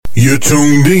You're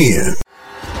tuned in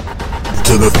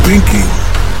to the Thinking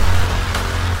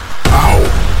Out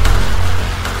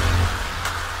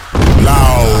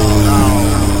Loud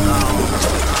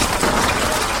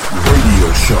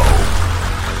radio show,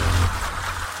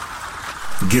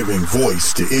 giving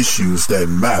voice to issues that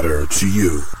matter to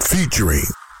you. Featuring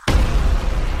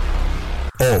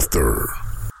author,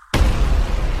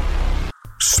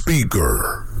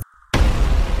 speaker,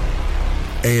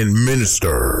 and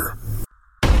minister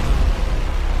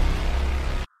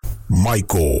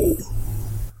Michael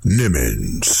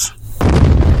Nimmons.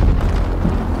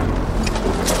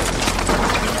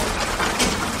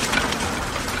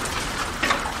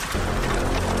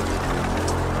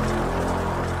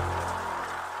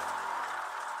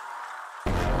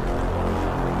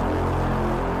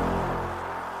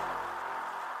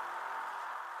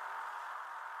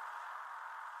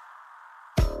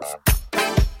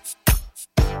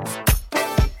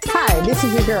 This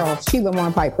is your girl, Sheila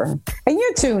Moore Piper, and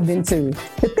you're tuned into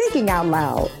the Thinking Out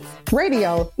Loud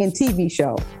radio and TV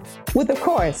show with, of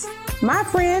course, my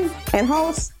friend and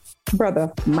host,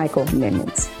 Brother Michael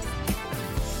Nimmons.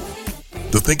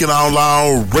 The Thinking Out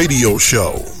Loud radio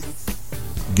show,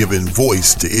 giving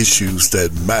voice to issues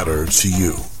that matter to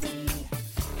you.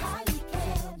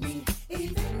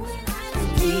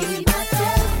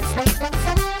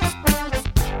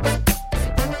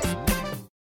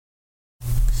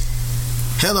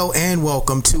 Hello and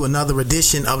welcome to another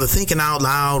edition of the Thinking Out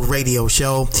Loud radio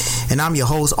show. And I'm your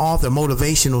host, author,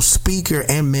 motivational speaker,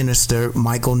 and minister,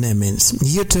 Michael Nimmons.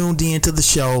 You're tuned in to the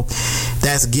show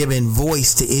that's giving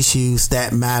voice to issues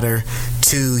that matter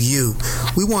to you.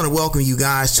 We want to welcome you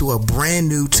guys to a brand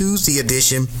new Tuesday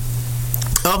edition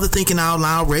of the Thinking Out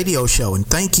Loud radio show, and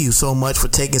thank you so much for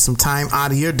taking some time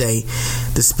out of your day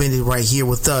to spend it right here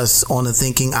with us on the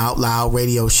Thinking Out Loud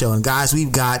radio show. And guys,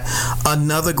 we've got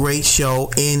another great show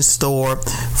in store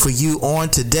for you on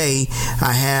today.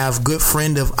 I have good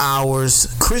friend of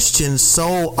ours, Christian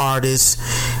soul artist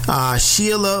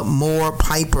Sheila Moore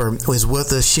Piper, who is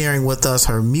with us, sharing with us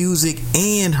her music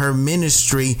and her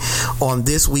ministry on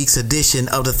this week's edition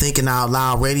of the Thinking Out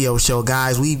Loud radio show.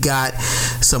 Guys, we've got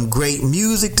some great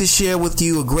music to share with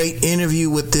you, a great interview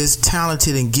with this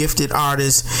talented and gifted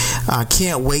artist. I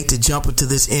can't wait to jump into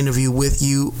this interview with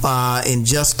you in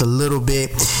just a little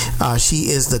bit. She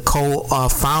is the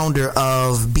co-founder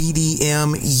of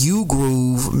BDM U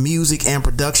Groove Music and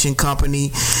Production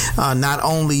Company, not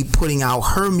only putting out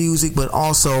her music, but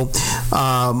also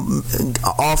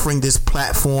offering this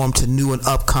platform to new and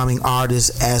upcoming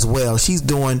artists as well. She's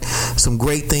doing some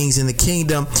great things in the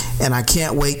kingdom, and I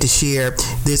can't wait to share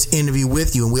this interview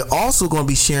with you. And we're also going to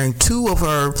be sharing two of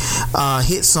her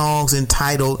hit songs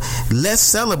entitled Let's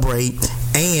Celebrate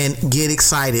and Get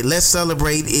Excited. Let's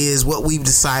Celebrate is what we've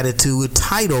decided to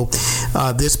title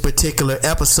this particular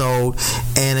episode.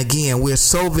 And again, we're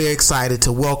so very excited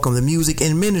to welcome the music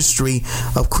and ministry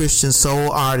of Christian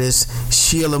soul artist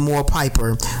Sheila Moore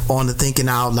Piper on the Thinking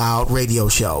Out Loud radio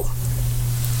show.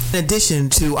 In addition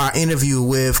to our interview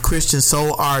with Christian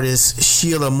soul artist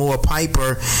Sheila Moore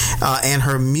Piper and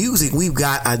her music, we've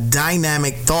got a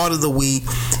dynamic thought of the week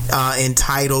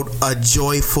entitled A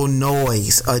Joyful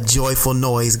Noise. A Joyful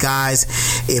Noise. Guys,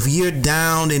 if you're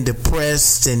down and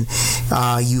depressed and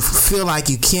you feel like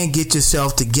you can't get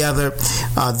yourself together,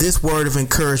 this word of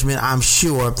encouragement, I'm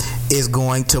sure, is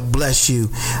going to bless you.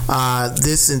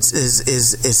 This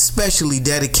is especially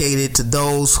dedicated to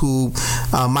those who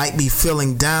might be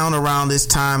feeling down around this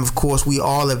time. Of course, we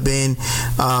all have been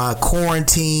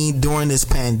quarantined during this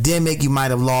pandemic. You might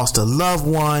have lost a loved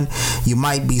one. You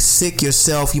might be sick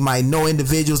yourself. You might know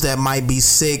individuals that might be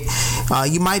sick.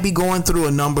 You might be going through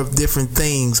a number of different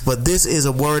things, but this is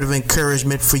a word of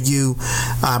encouragement for you,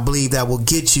 I believe, that will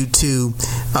get you to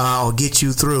or get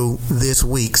you through this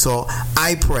week. So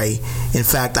I pray, in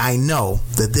fact, I know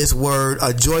that this word,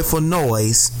 a joyful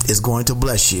noise, is going to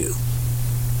bless you.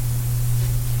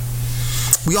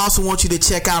 We also want you to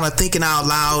check out our Thinking Out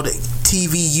Loud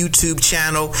TV YouTube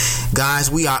channel. Guys,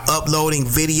 we are uploading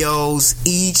videos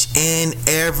each and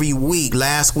every week.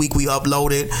 Last week we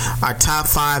uploaded our top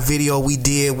 5 video we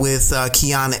did with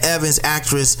Kiana Evans,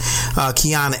 actress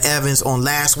Kiana Evans, on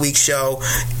last week's show.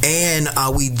 And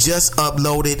we just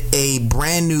uploaded a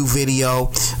brand new video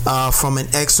from an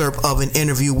excerpt of an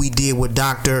interview we did with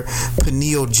Dr.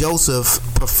 Peniel Joseph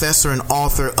professor and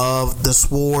author of The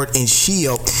Sword and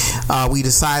Shield. We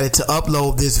decided to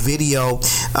upload this video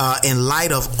in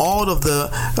light of all of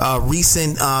the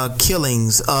recent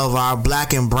killings of our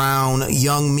black and brown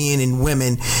young men and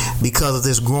women because of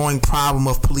this growing problem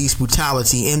of police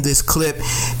brutality. In this clip,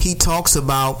 he talks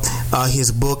about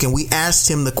his book, and we asked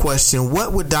him the question,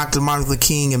 what would Dr. Martin Luther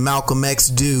King and Malcolm X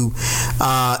do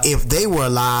if they were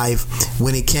alive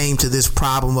when it came to this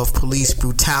problem of police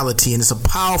brutality? And it's a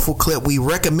powerful clip. We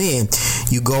recommend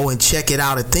you go and check it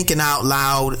out at Thinking Out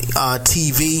Loud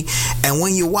TV. And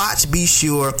when you watch, be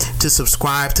sure to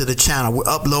subscribe to the channel. We're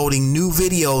uploading new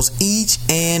videos each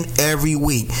and every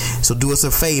week. So do us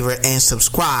a favor and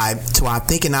subscribe to our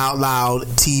Thinking Out Loud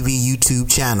TV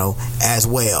YouTube channel as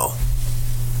well.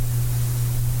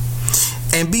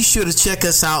 And be sure to check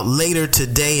us out later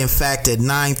today. In fact, at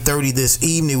 9:30 this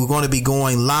evening, we're going to be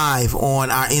going live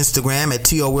on our Instagram at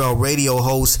TOL Radio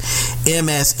Host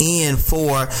MSN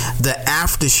for the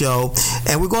after show.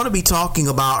 And we're going to be talking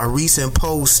about a recent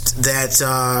post that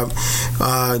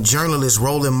journalist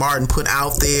Roland Martin put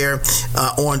out there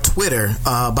on Twitter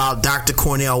about Dr.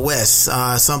 Cornel West.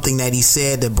 Something that he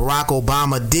said that Barack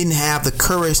Obama didn't have the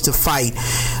courage to fight,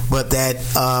 but that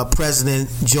President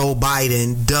Joe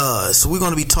Biden does. So we're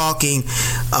going to be talking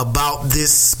about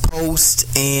this post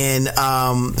and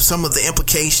some of the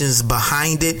implications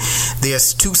behind it.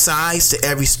 There's two sides to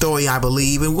every story, I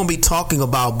believe, and we're going to be talking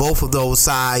about both of those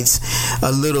sides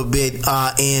a little bit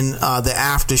in the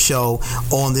after show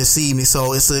on this evening.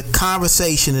 So it's a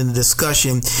conversation and a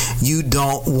discussion you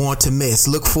don't want to miss.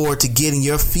 Look forward to getting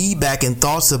your feedback and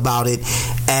thoughts about it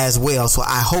as well. So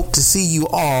I hope to see you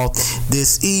all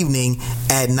this evening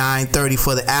at 9:30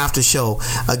 for the after show.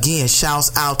 Again,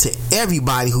 shouts out to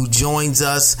everybody who joins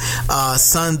us.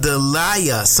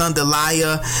 Sundalaya,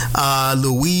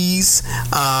 Louise,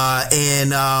 and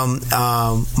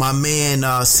my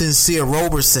man Sincere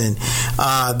Roberson.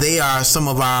 They are some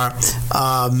of our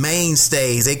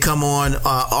mainstays. They come on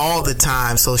all the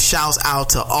time. So shouts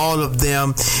out to all of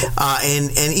them,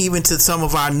 and even to some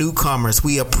of our newcomers.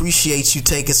 We appreciate you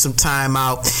taking some time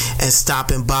out and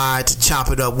stopping by to chop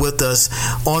it up with us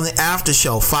on the after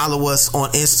show. Follow us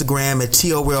on Instagram at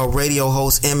TOL Radio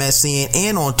Host MSN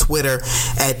and on Twitter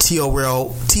at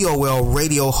TOL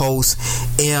Radio Host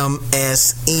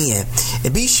MSN.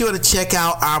 And be sure to check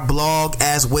out our blog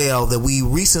as well that we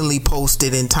recently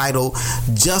posted entitled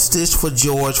Justice for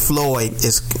George Floyd.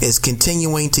 It's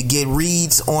continuing to get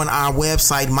reads on our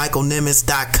website,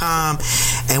 michaelnimitz.com.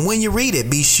 And when you read it,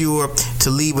 be sure to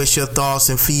leave us your thoughts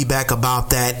and feedback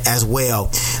about that as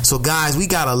well. So guys, we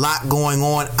got a lot going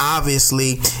on,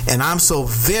 obviously, and I'm so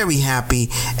very happy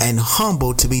and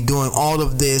humbled to be doing all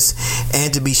of this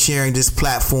and to be sharing this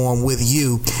platform with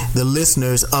you, the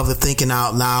listeners of the Thinking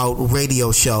Out Loud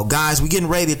radio show. Guys, we're getting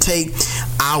ready to take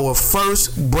our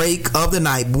first break of the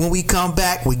night. When we come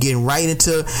back, we're getting right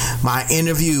into my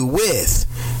interview with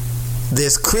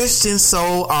this Christian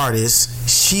soul artist,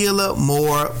 Sheila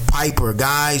Moore Piper.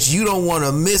 Guys, you don't want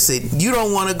to miss it. You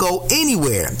don't want to go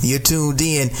anywhere. You're tuned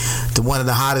in to one of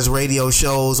the hottest radio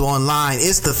shows online.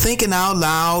 It's the Thinking Out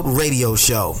Loud radio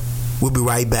show. We'll be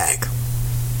right back.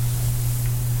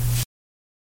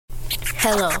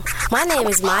 Hello, my name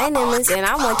is Maya Nimitz, and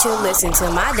I want you to listen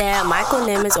to my dad, Michael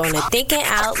Nimitz, on the Thinking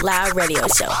Out Loud radio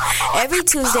show. Every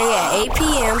Tuesday at 8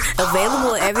 p.m.,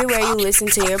 available everywhere you listen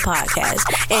to your podcast.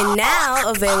 And now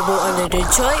available on the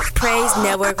Detroit Praise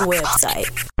Network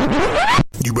website.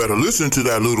 You better listen to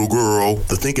that little girl,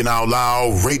 the Thinking Out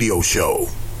Loud radio show,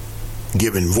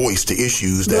 giving voice to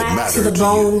issues that Black matter to the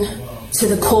bone, to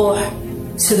the core,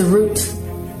 to the root.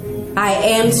 I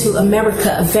am to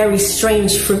America a very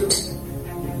strange fruit.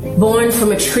 Born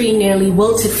from a tree nearly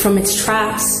wilted from its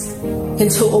tribes,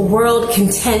 into a world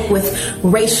content with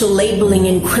racial labeling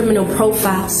and criminal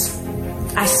profiles.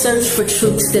 I search for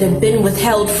truths that have been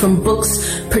withheld from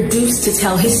books produced to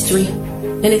tell history.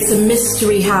 And it's a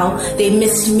mystery how they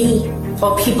missed me,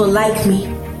 or people like me,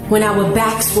 when our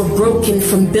backs were broken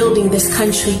from building this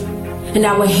country, and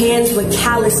our hands were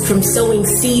calloused from sowing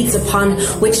seeds upon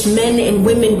which men and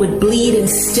women would bleed and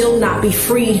still not be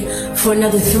freed for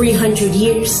another 300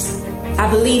 years. I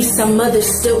believe some mothers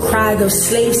still cry those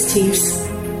slaves' tears,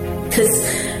 'cause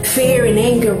fear and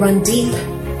anger run deep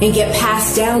and get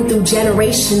passed down through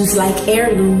generations like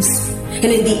heirlooms.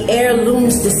 And in the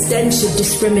heirlooms, the stench of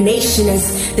discrimination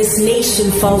as this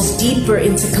nation falls deeper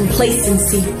into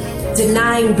complacency,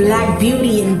 denying black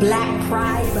beauty and black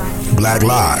pride. Black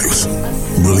lives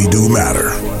really do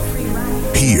matter.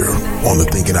 Here on the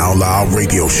Thinking Out Loud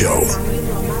radio show,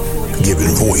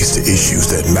 giving voice to issues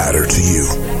that matter to you.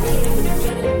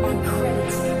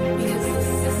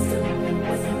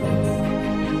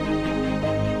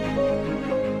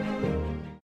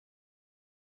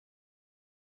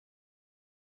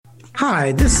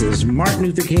 Hi, this is Martin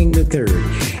Luther King III,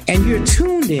 and you're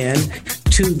tuned in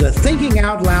to the Thinking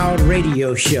Out Loud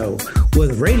radio show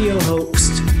with radio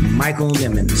host Michael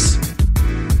Nimmons.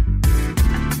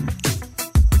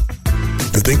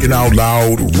 The Thinking Out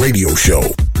Loud radio show,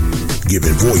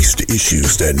 giving voice to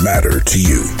issues that matter to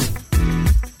you.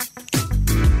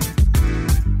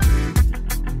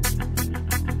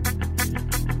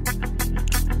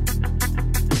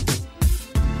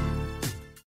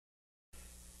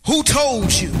 Who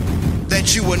told you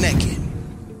that you were naked?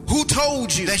 Who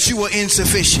told you that you were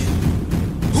insufficient?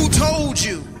 Who told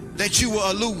you that you were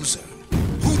a loser?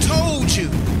 Who told you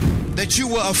that you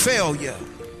were a failure?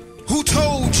 Who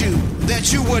told you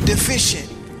that you were deficient?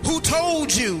 Who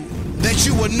told you that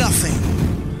you were nothing?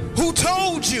 Who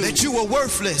told you that you were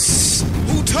worthless?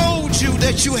 Who told you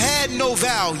that you had no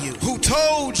value? Who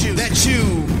told you that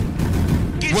you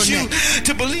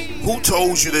to believe? Who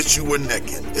Told You That You Were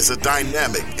Naked is a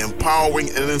dynamic, empowering,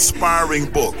 and inspiring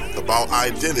book about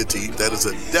identity that is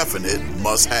a definite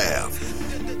must-have.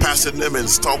 Pastor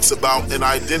Nimmons talks about an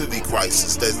identity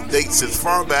crisis that dates as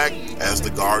far back as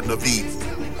the Garden of Eden.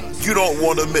 You don't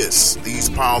want to miss these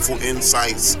powerful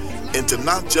insights into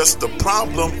not just the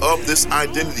problem of this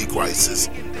identity crisis,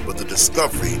 but the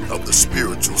discovery of the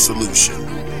spiritual solution.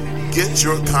 Get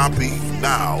your copy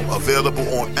now, available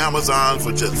on Amazon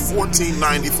for just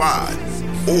 $14.95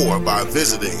 or by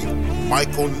visiting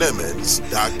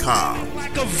michaelnimmons.com.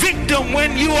 Like a victim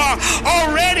when you are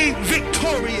already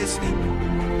victorious.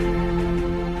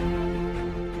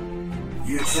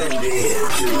 You're tuned in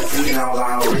to the Thinking Out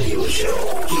Loud radio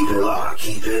show. Keep it locked,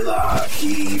 keep it locked,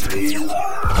 keep it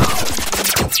locked.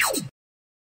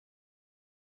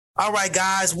 All right,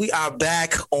 guys, we are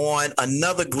back on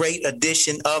another great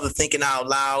edition of the Thinking Out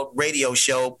Loud radio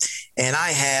show. And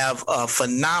I have a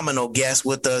phenomenal guest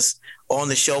with us on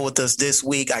the show with us this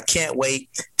week. I can't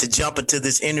wait to jump into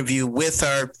this interview with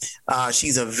her.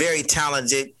 She's a very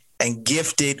talented and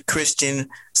gifted Christian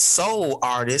soul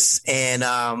artist. And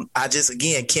I just,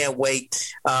 again, can't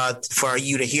wait for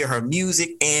you to hear her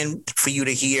music and for you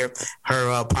to hear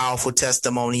her powerful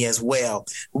testimony as well.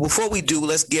 Before we do,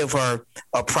 let's give her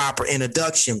a proper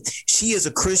introduction. She is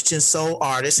a Christian soul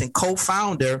artist and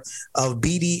co-founder of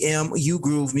BDM U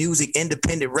Groove Music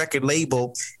independent record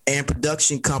label and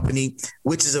production company,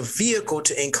 which is a vehicle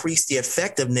to increase the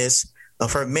effectiveness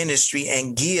of her ministry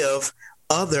and give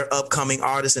other upcoming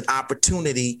artists an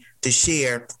opportunity to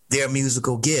share their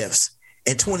musical gifts.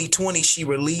 In 2020, she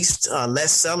released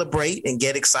Let's Celebrate and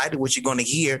Get Excited, which you're going to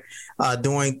hear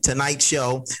during tonight's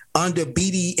show, under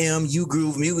BDM U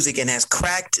Groove Music, and has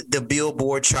cracked the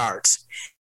Billboard charts.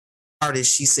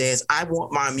 Artist, she says, I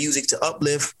want my music to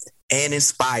uplift and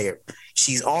inspire.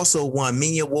 She's also won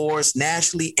many awards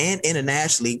nationally and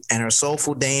internationally, and her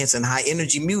soulful dance and high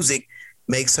energy music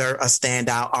makes her a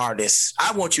standout artist.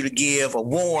 I want you to give a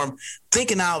warm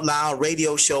Thinking Out Loud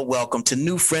radio show welcome to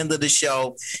new friend of the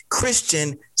show,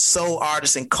 Christian soul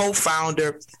artist and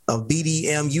co-founder of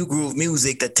BDM U Groove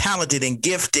Music, the talented and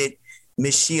gifted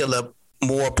Miss Sheila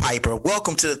Moore Piper.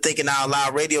 Welcome to the Thinking Out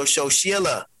Loud radio show,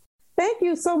 Sheila. Thank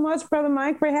you so much, Brother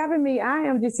Mike, for having me. I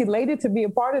am just elated to be a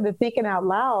part of the Thinking Out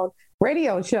Loud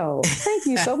radio show. Thank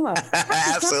you so much.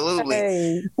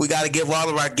 Absolutely. We got to give all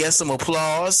of our guests some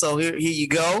applause. So here you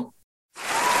go.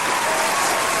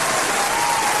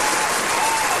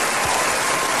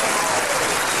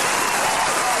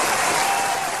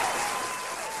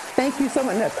 Thank you so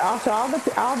much. Also,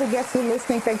 all the guests who are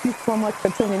listening, thank you so much for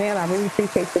tuning in. I really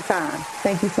appreciate the time.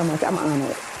 Thank you so much. I'm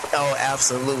honored. Oh,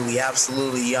 absolutely.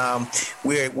 Absolutely.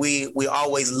 We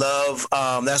always love,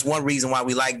 that's one reason why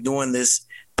we like doing this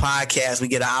podcast. We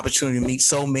get an opportunity to meet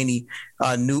so many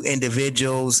new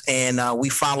individuals, and we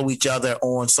follow each other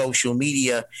on social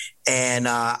media. And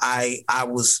I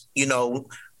was,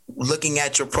 looking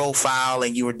at your profile,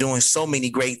 and you were doing so many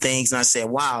great things. And I said,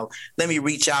 wow, let me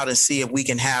reach out and see if we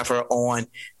can have her on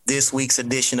this week's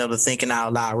edition of the Thinking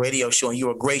Out Loud radio show. And you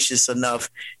were gracious enough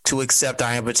to accept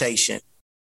our invitation.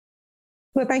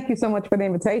 Well, thank you so much for the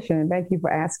invitation, and thank you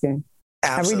for asking.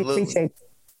 Absolutely. I really appreciate it.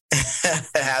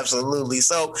 Absolutely.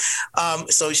 So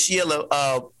Sheila,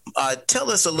 tell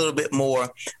us a little bit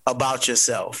more about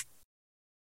yourself.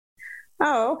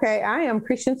 Oh, okay. I am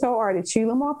Christian soul artist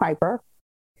Sheila Moore Piper,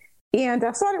 and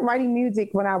I started writing music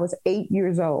when I was 8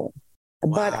 years old.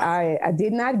 Wow. But I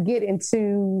did not get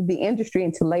into the industry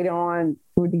until later on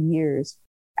through the years.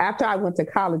 After I went to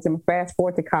college, I'm fast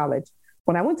forward to college.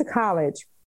 When I went to college,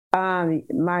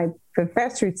 my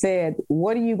professor said,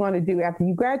 "What are you going to do after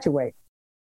you graduate?"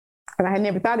 And I had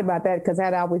never thought about that because I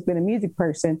had always been a music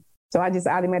person. So I just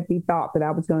automatically thought that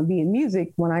I was going to be in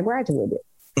music when I graduated.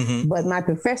 Mm-hmm. But my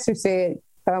professor said,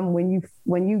 when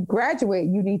you graduate,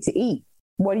 you need to eat.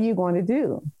 What are you going to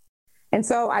do? And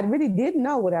so I really didn't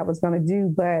know what I was going to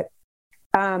do, but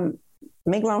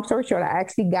make long story short, I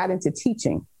actually got into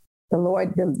teaching. The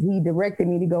Lord, he directed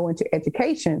me to go into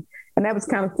education. And that was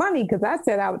kind of funny because I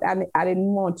said I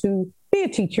didn't want to be a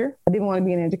teacher. I didn't want to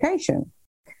be in education.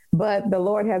 But the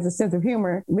Lord has a sense of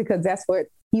humor because that's what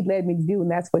he led me to do.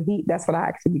 And that's what I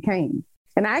actually became.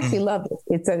 And I actually love it.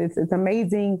 It's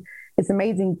amazing. It's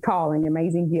amazing calling,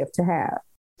 amazing gift to have.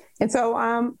 And so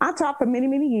I taught for many,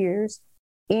 many years.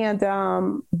 And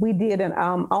we did an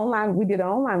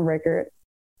online record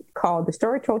called The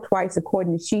Story Told Twice,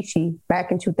 according to Shishi,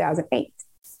 back in 2008.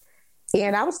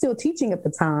 And I was still teaching at the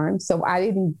time. So I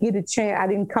didn't get a chance. I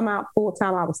didn't come out full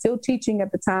time. I was still teaching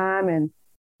at the time and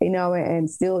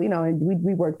still, and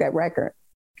we worked that record.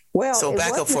 Well, so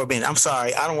back up for a minute. I'm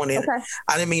sorry. I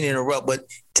didn't mean to interrupt, but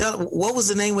what was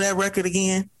the name of that record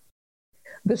again?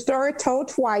 The Story Told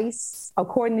Twice,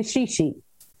 according to Shishi.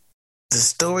 The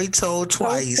Story Told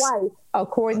Twice,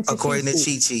 according to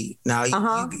Shishi.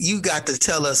 Now you got to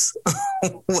tell us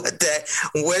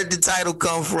where did the title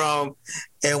come from,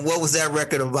 and what was that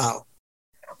record about?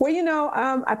 Well,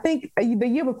 I think the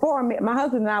year before, my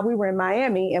husband and I, we were in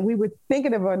Miami, and we were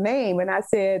thinking of a name, and I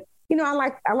said, I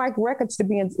like records to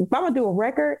be in. If I'm gonna do a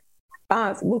record,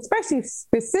 especially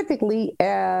specifically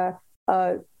an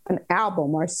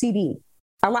album or CD.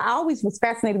 I always was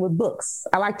fascinated with books.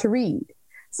 I like to read.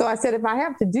 So I said, if I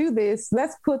have to do this,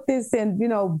 let's put this in,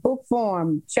 book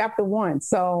form, chapter 1.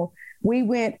 So we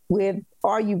went with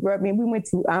we went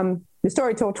to The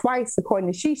Story Told Twice,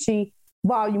 according to Shishi,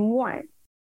 volume 1.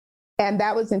 And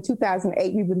that was in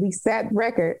 2008. We released that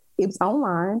record. It was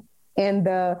online. And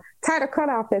the title cut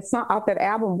off that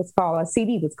album was called, a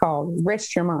CD was called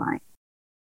Rest Your Mind.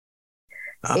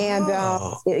 Oh. And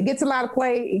it gets a lot of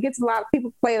play. It gets a lot of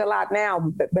people play it a lot now,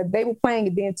 but they were playing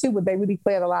it then too, but they really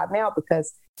play it a lot now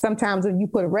because sometimes when you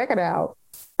put a record out,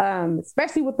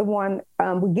 especially with the one,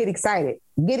 we Get Excited.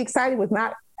 Get Excited was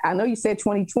not, I know you said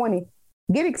 2020.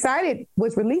 Get Excited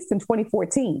was released in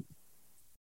 2014.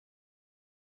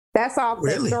 That's off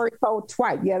The Story Told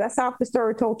Twice. Yeah, that's off The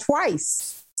Story Told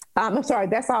Twice. I'm sorry,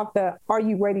 that's off the Are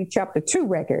You Ready Chapter 2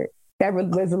 record that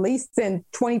was released in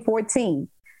 2014.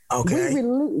 Okay.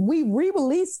 We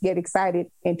re-released Get Excited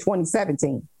in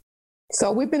 2017.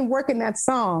 So we've been working that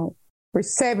song for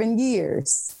 7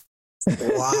 years.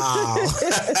 Wow.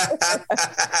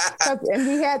 And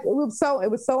it was so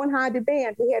in high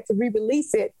demand, we had to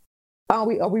re-release it.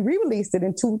 We re-released it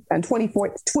in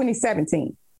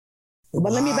 2017.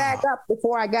 But let me back up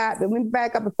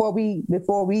before we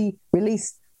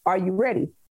released Are You Ready?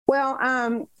 Well,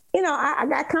 I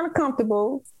got kind of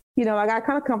comfortable.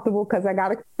 Because I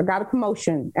got a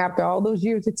promotion after all those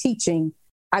years of teaching.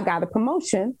 I got a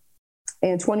promotion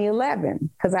in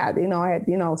 2011 because I had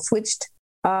switched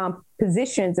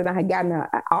positions and I had gotten an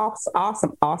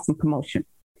awesome promotion.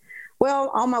 Well,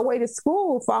 on my way to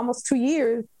school for almost 2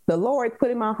 years, the Lord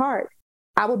put in my heart,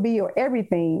 I will be your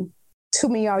everything. To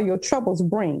me, all your troubles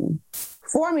bring.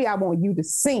 For me, I want you to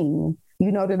sing.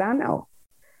 You know that I know.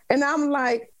 And I'm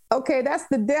like, okay, that's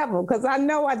the devil, because I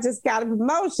know I just got a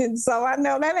promotion, so I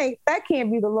know that can't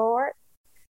be the Lord.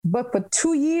 But for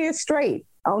 2 years straight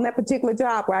on that particular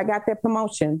job where I got that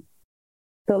promotion,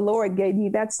 the Lord gave me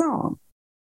that song.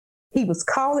 He was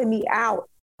calling me out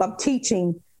of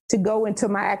teaching to go into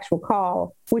my actual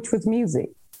call, which was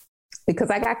music, because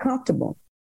I got comfortable.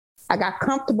 I got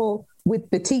comfortable with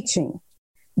the teaching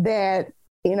that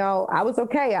I was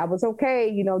okay,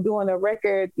 doing a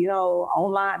record,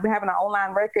 online, having an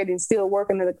online record and still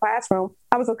working in the classroom.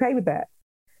 I was okay with that.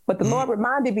 But the Lord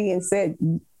reminded me and said,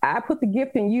 I put the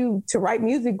gift in you to write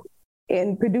music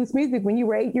and produce music when you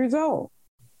were 8 years old.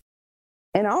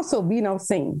 And also,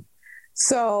 sing.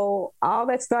 So all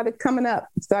that started coming up.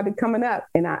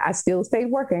 And I still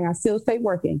stayed working.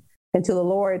 Until the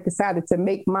Lord decided to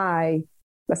make my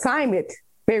assignment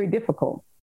very difficult.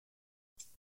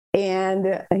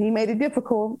 And he made it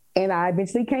difficult, and I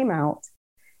eventually came out.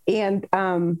 And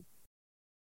I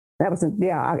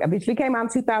eventually came out in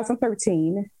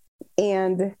 2013.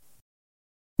 And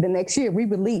the next year, we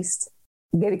released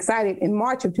Get Excited in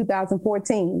March of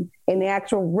 2014. And the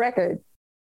actual record,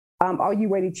 Are You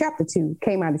Ready Chapter 2,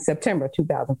 came out in September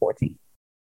 2014.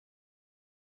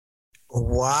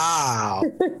 Wow.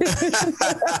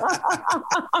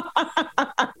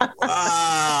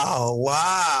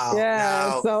 Wow.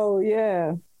 Yeah. Now,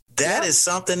 that is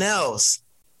something else.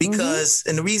 Because,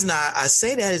 and the reason I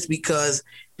say that is because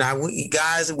now,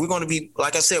 guys, we're going to be,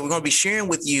 like I said, we're going to be sharing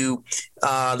with you,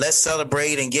 Let's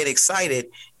Celebrate and Get Excited.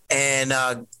 And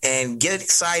Get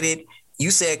Excited,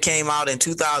 you said came out in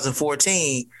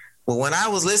 2014. But when I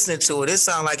was listening to it, it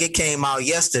sounded like it came out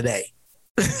yesterday.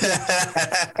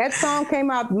 That song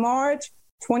came out March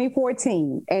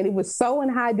 2014, and it was so in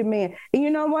high demand. And you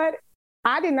know what?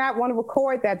 I did not want to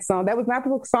record that song. That was not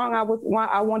the song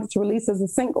I wanted to release as a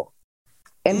single.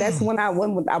 And that's when I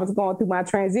was going through my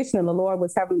transition, and the Lord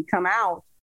was having me come out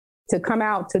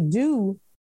to do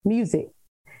music.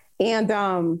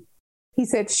 And he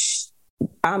said, shh.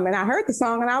 And I heard the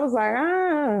song, and I was like,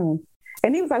 ah.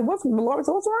 And he was like, what's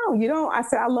wrong? I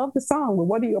said, I love the song, but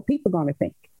what are your people going to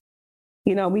think?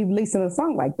 We releasing a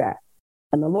song like that.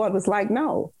 And the Lord was like,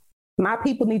 no, my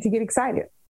people need to get excited.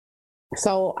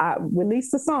 So I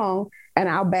released the song, and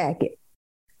I'll back it.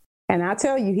 And I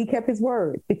tell you, he kept his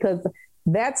word, because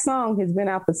that song has been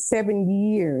out for 7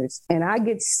 years, and I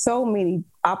get so many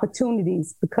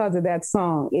opportunities because of that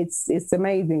song. It's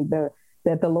amazing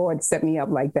that the Lord set me up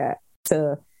like that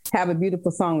to have a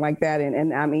beautiful song like that.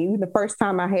 And I mean, even the first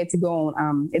time I had to go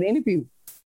on an interview,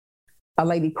 a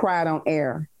lady cried on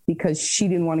air because she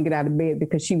didn't want to get out of bed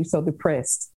because she was so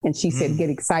depressed. And she said, Get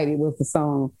Excited was the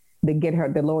song that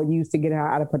the Lord used to get her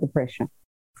out of her depression.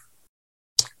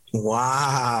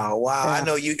 Wow. Yeah. I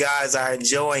know you guys are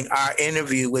enjoying our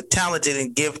interview with talented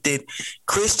and gifted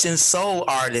Christian soul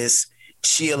artist,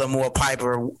 Sheila Moore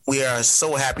Piper. We are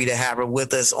so happy to have her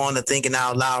with us on the Thinking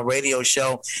Out Loud radio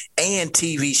show and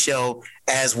TV show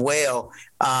as well.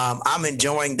 I'm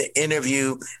enjoying the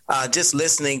interview, just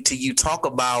listening to you talk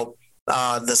about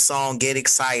the song Get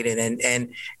Excited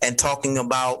and talking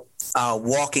about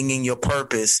walking in your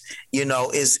purpose.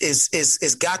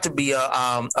 It's got to be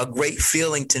a great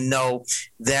feeling to know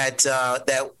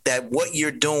that what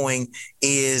you're doing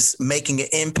is making an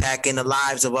impact in the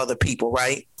lives of other people,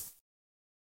 right?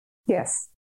 Yes.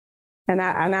 And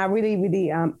I really,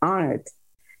 really honored.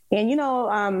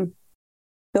 And,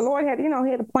 the Lord had, he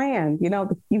had a plan. You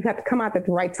have to come out at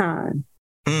the right time.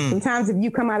 Sometimes if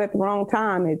you come out at the wrong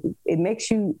time, it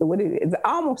makes you, it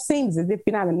almost seems as if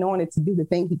you're not anointed to do the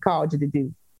thing he called you to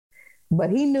do.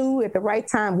 But he knew at the right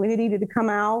time when it needed to come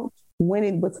out, when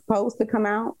it was supposed to come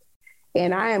out.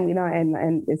 And I am,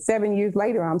 and 7 years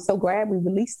later, I'm so glad we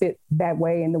released it that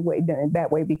way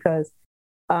because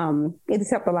it has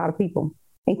helped a lot of people,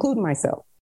 including myself.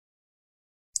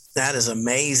 That is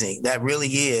amazing. That really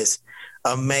is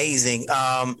amazing.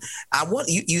 I want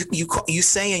you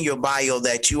say in your bio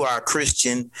that you are a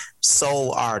Christian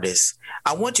soul artist.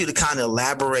 I want you to kind of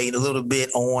elaborate a little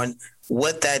bit on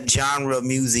what that genre of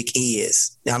music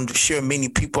is. I'm sure many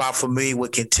people are familiar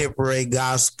with contemporary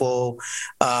gospel.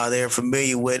 They're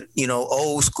familiar with,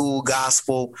 old school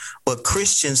gospel, but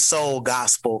Christian soul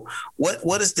gospel.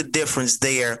 What is the difference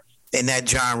there in that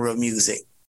genre of music?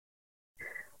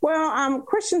 Well,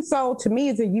 Christian soul to me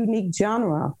is a unique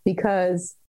genre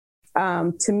because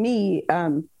to me,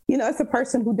 it's a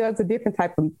person who does a different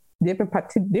type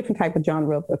of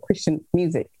genre of Christian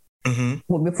music. Mm-hmm.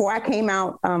 Well, before I came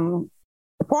out,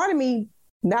 part of me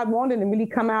not wanting to really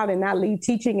come out and not leave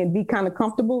teaching and be kind of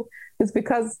comfortable is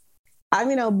because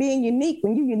being unique.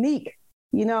 When you're unique,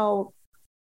 you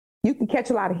can catch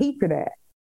a lot of heat for that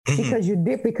because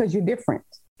you're different.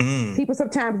 People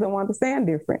sometimes don't understand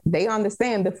different. They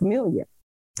understand the familiar.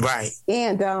 Right.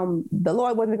 And the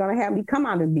Lord wasn't going to have me come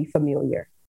out and be familiar.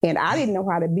 And I didn't know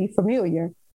how to be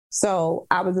familiar. So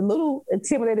I was a little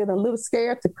intimidated, a little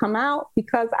scared to come out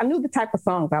because I knew the type of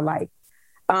songs I like.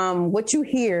 What you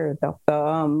hear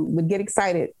would Get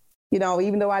Excited,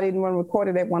 even though I didn't want to record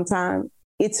it at one time.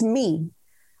 It's me.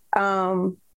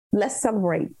 Let's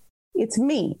Celebrate. It's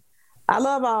me. I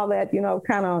love all that,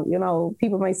 kind of,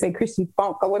 people may say Christian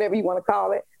funk or whatever you want to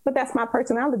call it, but that's my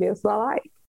personality. That's what I like.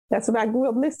 That's what I grew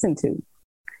up listening to.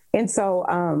 And so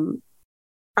I'm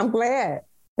glad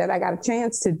that I got a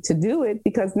chance to do it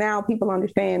because now people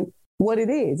understand what it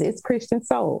is. It's Christian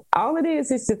soul. All it is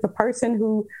just a person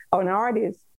or an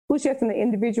artist who's just an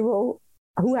individual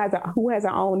who has her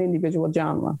own individual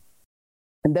genre.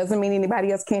 It doesn't mean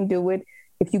anybody else can't do it.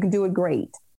 If you can do it, great.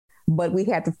 But we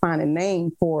had to find a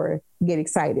name for Get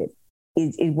Excited.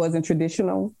 It wasn't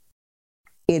traditional.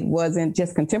 It wasn't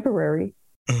just contemporary.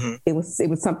 Mm-hmm. It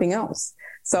was something else.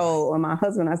 So my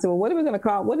husband, I said, well, what are we going to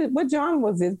call it? What genre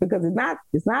was this? Because it's not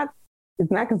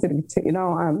considered,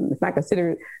 it's not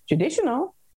considered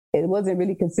traditional. It wasn't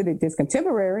really considered just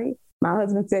contemporary. My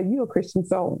husband said, you're a Christian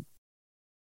soul.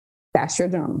 That's your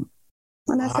genre.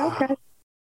 And I said, okay.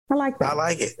 I like that. I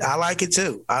like it. I like it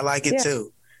too. I like it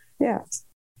too. Yeah.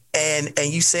 And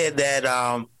you said that,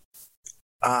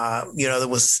 there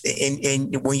was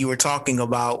when you were talking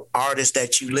about artists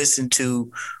that you listened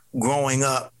to growing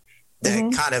up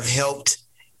that kind of helped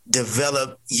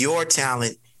develop your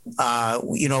talent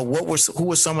who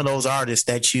were some of those artists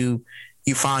that you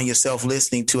found yourself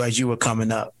listening to as you were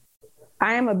coming up?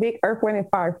 I am a big Earth, Wind, and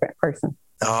Fire person.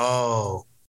 Oh,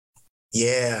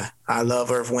 yeah. I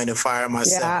love Earth, Wind, and Fire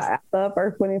myself. Yeah, I love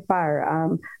Earth, Wind, and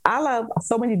Fire. I love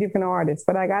so many different artists,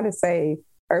 but I got to say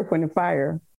Earth, Wind, and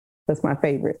Fire was my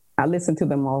favorite. I listened to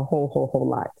them a whole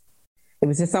lot. It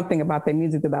was just something about their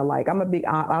music that I like.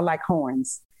 I like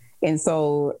horns. And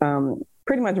so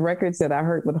pretty much records that I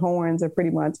heard with horns are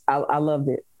pretty much, I loved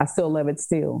it. I still love it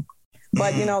still.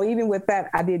 But, even with that,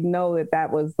 I didn't know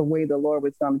that was the way the Lord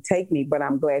was going to take me. But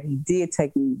I'm glad he did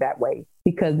take me that way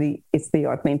because it's the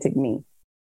authentic me.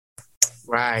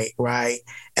 Right.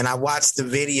 And I watched the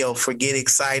video for Get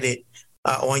Excited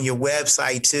on your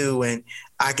website, too. And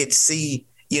I could see,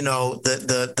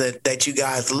 that you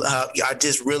guys are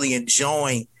just really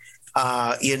enjoying,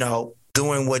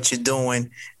 doing what you're doing.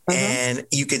 Mm-hmm. And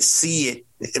you could see it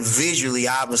visually,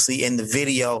 obviously, in the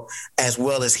video, as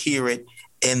well as hear it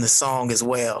in the song as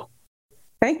well.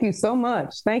 Thank you so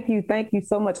much. Thank you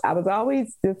so much. I was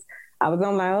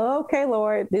on like, okay,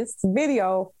 Lord, this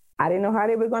video, I didn't know how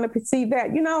they were going to perceive that.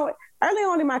 Early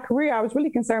on in my career, I was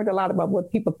really concerned a lot about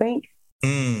what people think.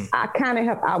 I kind of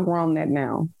have outgrown that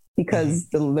now because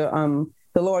the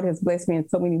Lord has blessed me in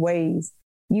so many ways.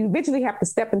 You eventually have to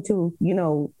step into,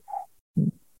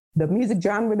 the music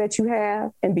genre that you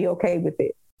have and be okay with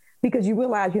it. Because you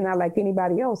realize you're not like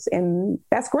anybody else. And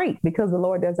that's great because the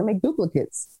Lord doesn't make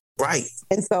duplicates. Right.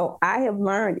 And so I have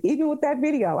learned, even with that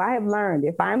video,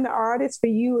 if I'm the artist for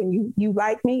you and you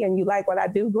like me and you like what I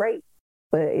do, great.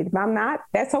 But if I'm not,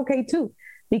 that's okay too.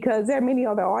 Because there are many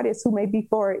other artists who may be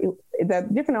the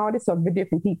different artists are for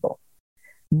different people.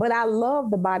 But I love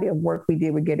the body of work we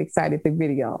did with Get Excited, the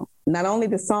video. Not only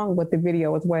the song, but the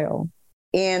video as well.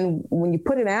 And when you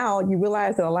put it out, you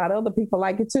realize that a lot of other people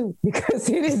like it too, because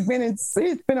it's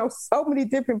been on so many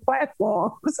different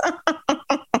platforms.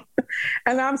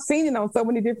 And I've seen it on so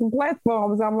many different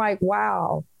platforms. I'm like,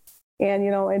 wow. And,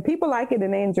 and people like it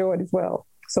and they enjoy it as well.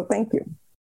 So thank you.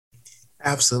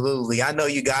 Absolutely. I know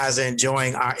you guys are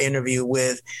enjoying our interview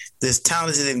with this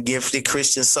talented and gifted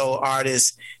Christian soul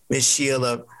artist, Miss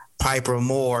Sheila Piper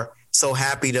Moore. So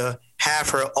happy to have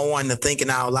her on the Thinking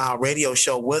Out Loud radio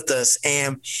show with us.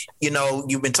 And,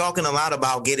 you've been talking a lot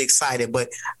about Get Excited, but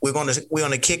we're going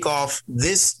to kick off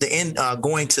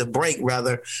going to break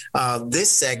rather,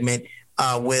 this segment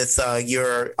with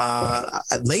your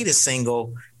latest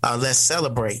single, Let's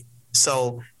Celebrate.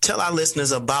 So tell our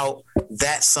listeners about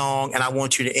that song, and I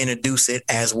want you to introduce it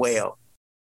as well.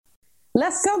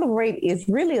 Let's Celebrate is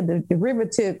really a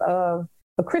derivative of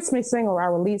a Christmas single I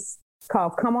released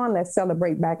called Come On, Let's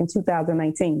Celebrate back in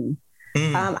 2019.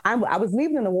 I was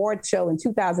leaving an award show in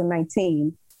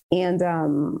 2019 and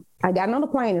I got on the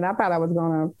plane and I thought I was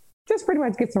going to just pretty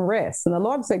much get some rest. And the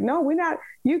Lord said, no, we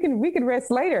can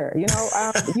rest later.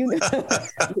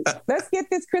 Let's get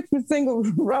this Christmas single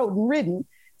wrote and written.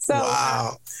 So,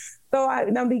 wow.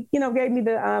 Gave me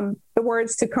the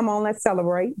words to Come On, Let's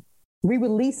Celebrate. We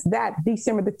released that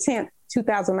December the 10th,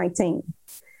 2019.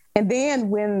 And then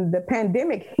when the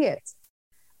pandemic hit,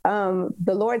 the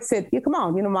Lord said, come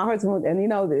on, my husband, and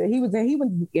he was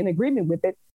in agreement with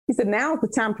it. He said, now's the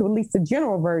time to release the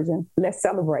general version, Let's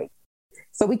Celebrate.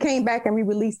 So we came back and we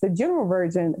released the general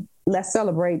version, Let's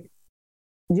Celebrate,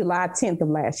 July 10th of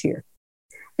last year.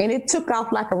 And it took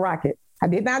off like a rocket. I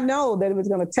did not know that it was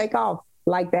going to take off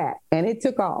like that. And it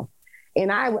took off.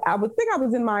 And I would think I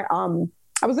was in my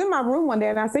room one day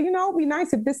and I said, it'd be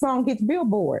nice if this song hits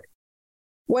Billboard.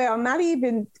 Well, not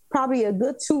even probably a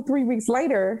good 2-3 weeks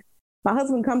later, my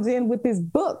husband comes in with this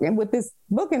book. And I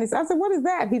said, what is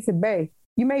that? He said, babe,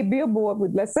 you made Billboard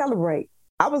with Let's Celebrate.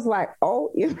 I was like,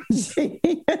 oh,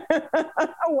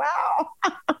 wow.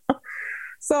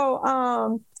 So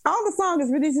all the song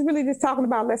is really just talking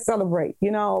about let's celebrate,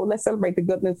 let's celebrate the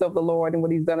goodness of the Lord and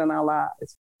what he's done in our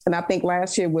lives. And I think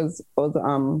last year was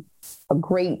a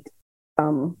great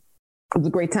time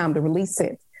to release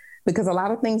it. Because a lot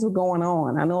of things were going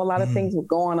on. I know a lot of things were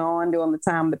going on during the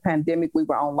time of the pandemic. We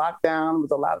were on lockdown. There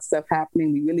was a lot of stuff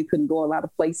happening. We really couldn't go a lot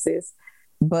of places.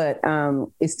 But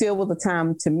it still was a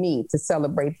time to me to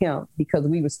celebrate him because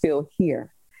we were still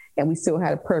here and we still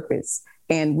had a purpose.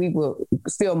 And we were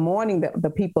still mourning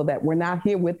the people that were not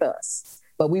here with us.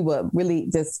 But we were really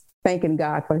just thanking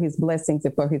God for his blessings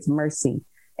and for his mercy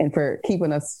and for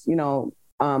keeping us,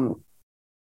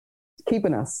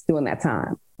 keeping us during that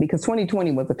time. Because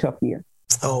 2020 was a tough year.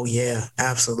 Oh, yeah,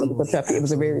 absolutely. It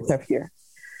was a very tough year.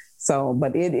 So,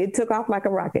 but it took off like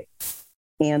a rocket.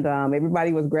 And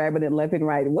everybody was grabbing it left and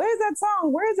right. Where's that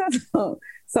song?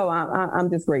 So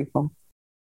I'm just grateful.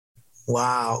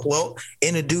 Wow. Well,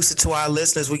 introduce it to our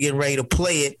listeners. We're getting ready to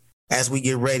play it as we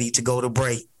get ready to go to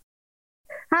break.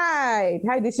 Hi,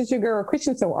 this is your girl,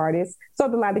 Christian soul artist. So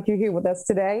delighted you're here with us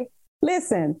today.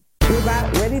 Listen, we're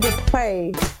about ready to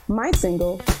play my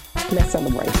single, Let's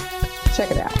Celebrate.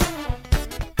 Check it out.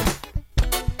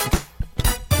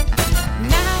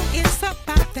 Now it's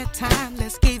about that time.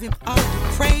 Let's give him all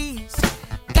the praise.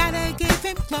 Gotta give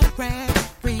him glory.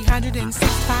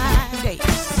 365 days.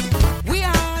 We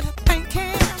ought to thank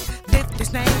him, lift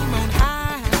his name on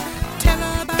high,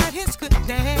 tell about his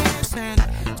goodness and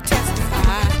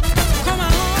testify. Come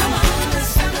on, let's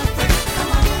celebrate.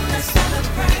 Come on, let's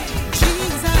celebrate.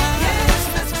 Jesus, yes,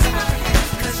 let's celebrate,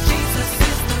 'cause Jesus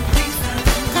is the reason.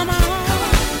 Come on,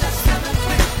 let's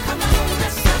celebrate. Come on,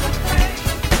 let's celebrate.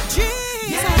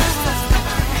 Jesus, yes, let's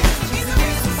celebrate. He's the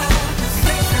reason for the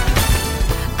season.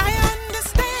 I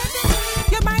understand it.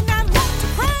 You might not want to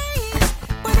praise,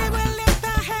 but it will lift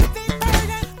the heavy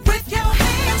burden with your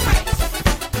hands raised.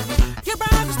 Your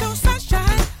Bible's through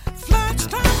sunshine, flood,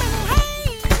 storm, and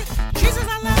rain. Jesus,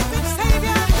 our loving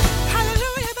Savior.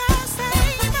 Hallelujah, thou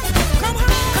Savior. Come on,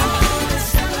 let's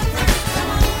celebrate. Come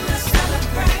on, let's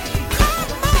celebrate.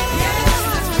 Come on, yes,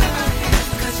 let's celebrate,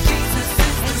 'cause Jesus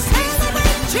is the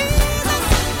celebrate. Jesus, come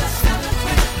on, let's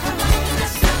celebrate. Come on,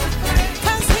 let's celebrate,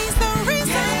 'cause he's the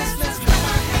reason. Yes, let's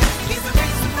celebrate. He's the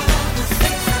reason for the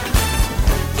season.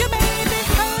 You may be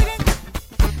hurting,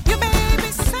 you may be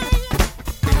saying,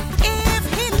 if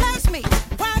he loves me,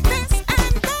 why this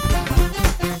and that?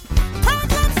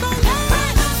 Problems don't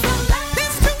last,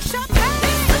 this too shall pass.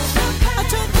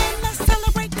 Until then, let's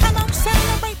celebrate. Come on,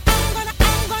 celebrate. I'm gonna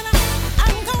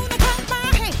clap my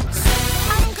hands.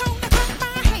 I'm gonna clap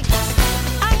my hands.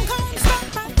 I'm gonna stomp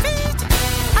my feet.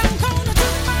 I'm gonna do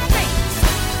my dance.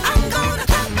 I'm gonna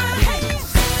clap my hands.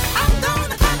 I'm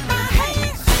gonna clap my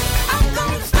hands. I'm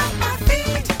gonna stomp my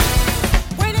feet.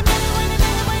 Wait a minute.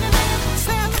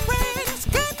 Celebrate his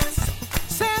goodness.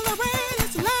 Celebrate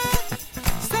his love.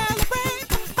 Celebrate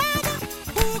the Father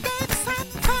who gave his Son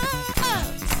for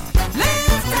us.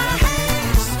 Lift our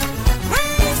hands,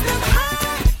 raise them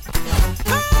high.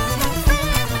 Come on,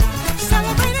 friend.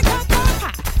 Celebrate and cut the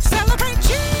pie. Celebrate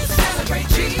Jesus. Celebrate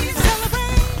Jesus.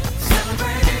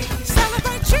 Celebrate Jesus.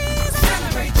 Celebrate Jesus.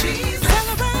 Celebrate Jesus.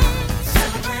 Celebrate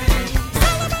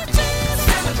Jesus. Celebrate Jesus.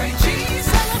 Celebrate Jesus.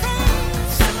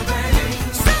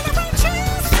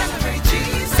 Celebrate Jesus. Celebrate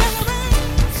Jesus.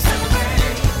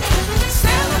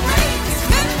 Celebrate his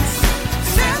goodness.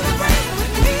 Celebrate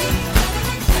with me.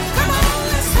 Come on,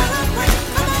 let's celebrate.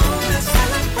 Come on, let's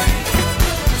celebrate.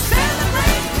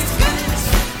 Celebrate his goodness.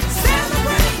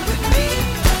 Celebrate with me.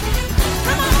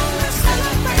 Come on, let's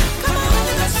celebrate. Come on,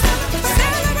 let's celebrate.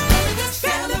 Celebrate his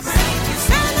goodness.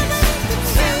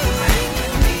 Celebrate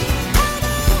with me.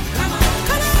 Come on,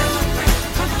 let's celebrate.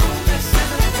 Come on, let's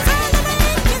celebrate.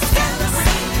 Celebrate his goodness.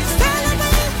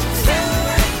 Celebrate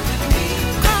with me.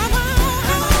 Come on,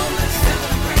 let's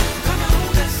celebrate. Come on,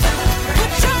 let's celebrate.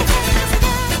 Put your hands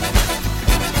together.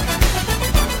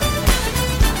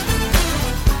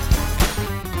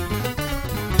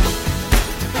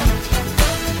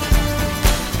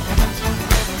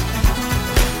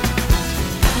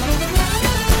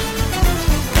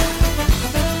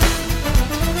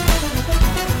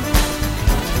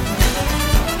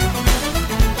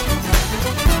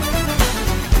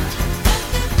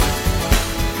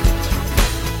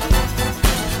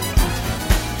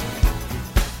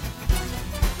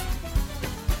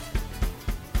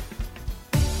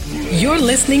 You're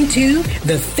listening to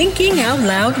the Thinking Out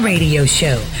Loud radio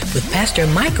show with Pastor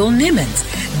Michael Nimmons.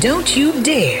 Don't you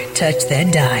dare touch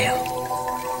that dial.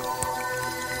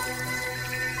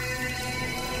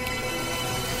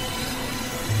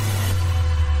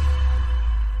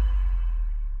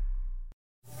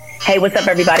 Hey, what's up,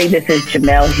 everybody? This is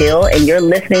Jamel Hill, and you're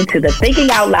listening to the Thinking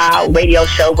Out Loud radio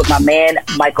show with my man,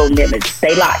 Michael Nimmons.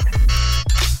 Stay locked.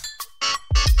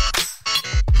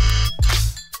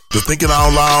 The Thinking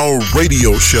Out Loud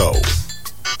radio show,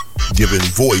 giving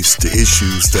voice to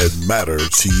issues that matter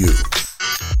to you.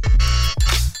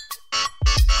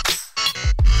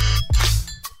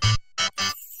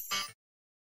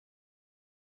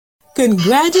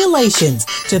 Congratulations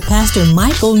to Pastor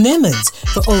Michael Nimmons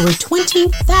for over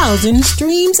 20,000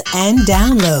 streams and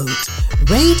downloads.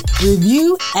 Rate,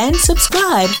 review, and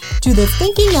subscribe to the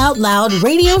Thinking Out Loud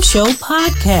radio show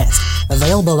podcast.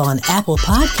 Available on Apple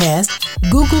Podcasts,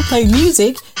 Google Play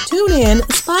Music, TuneIn,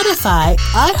 Spotify,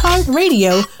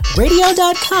 iHeartRadio,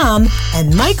 radio.com,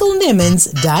 and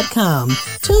michaelnimmons.com.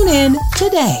 Tune in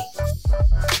today.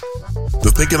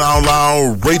 The Thinking Out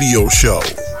Loud radio show,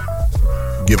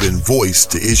 giving voice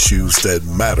to issues that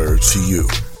matter to you.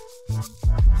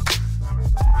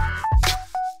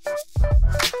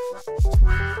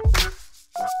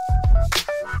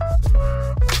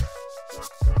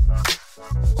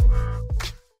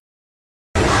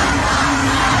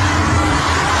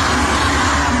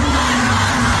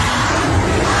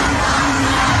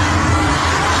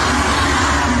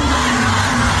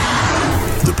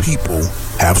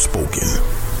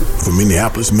 From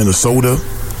Minneapolis, Minnesota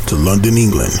to London,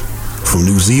 England. From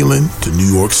New Zealand to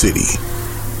New York City.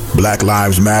 Black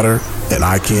Lives Matter and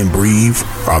I Can't Breathe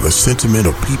are the sentiment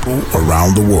of people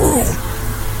around the world.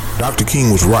 Dr.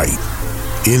 King was right.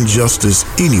 Injustice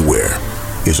anywhere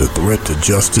is a threat to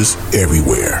justice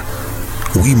everywhere.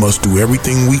 We must do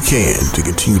everything we can to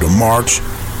continue to march,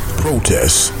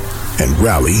 protest, and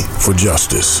rally for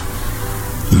justice.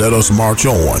 Let us march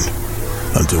on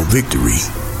until victory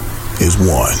is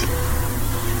won.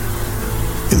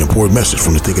 An important message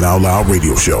from the Thinking Out Loud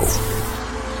radio show.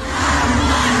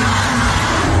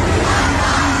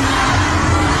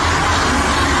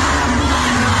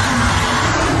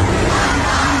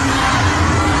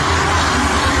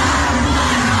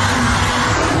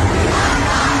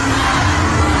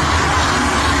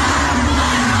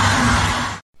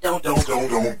 Don't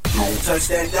touch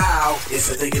that dial. It's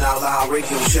the Thinking Out Loud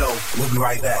radio show. We'll be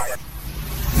right back.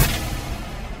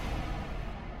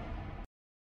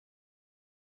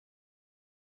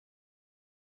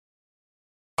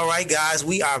 All right, guys,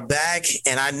 we are back,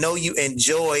 and I know you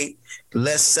enjoyed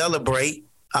Let's Celebrate.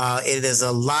 It is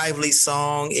a lively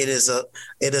song. It is a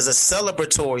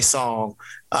celebratory song,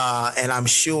 and I'm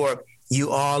sure you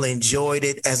all enjoyed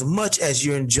it as much as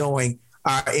you're enjoying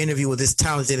our interview with this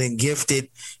talented and gifted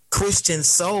Christian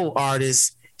soul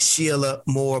artist, Sheila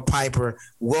Moore Piper.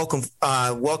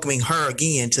 Welcoming her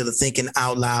again to the Thinking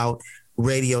Out Loud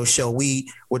radio show.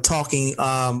 We were talking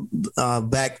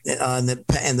back in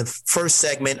the first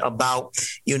segment about,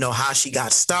 how she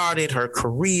got started, her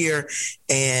career,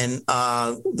 and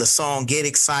the song Get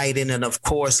Excited, and of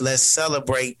course, Let's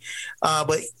Celebrate.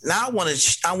 But now I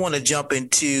want to jump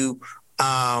into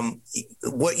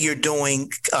what you're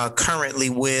doing currently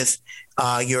with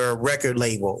your record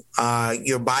label.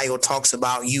 Your bio talks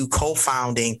about you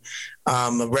co-founding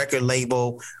a record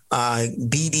label,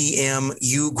 BDM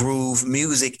U Groove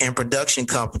Music and Production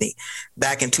Company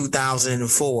back in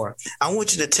 2004. I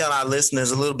want you to tell our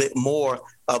listeners a little bit more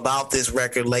about this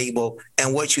record label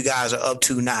and what you guys are up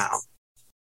to now.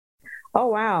 Oh,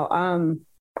 wow.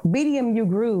 BDM U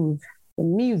Groove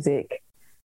Music.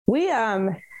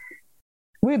 We're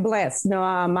blessed.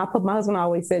 My husband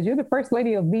always says, you're the first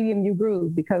lady of BDM U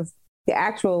Groove, because the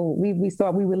actual, we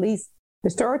released The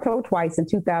Story Told Twice in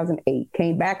 2008,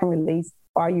 came back and released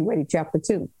Are You Ready? Chapter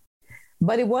 2.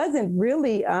 But it wasn't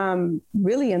really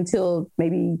until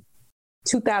maybe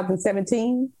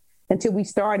 2017 until we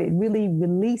started really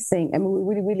releasing. And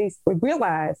we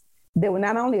realized that we're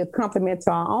not only a compliment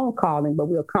to our own calling, but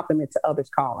we're a compliment to others'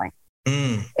 calling.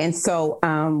 And so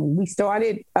we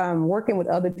started working with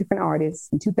other different artists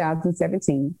in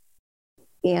 2017.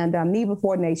 And Knee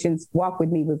Before Nations, Walk With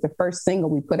Me was the first single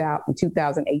we put out in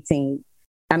 2018.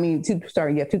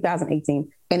 2018.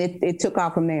 And it took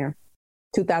off from there,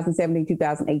 2017,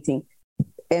 2018.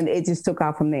 And it just took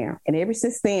off from there. And ever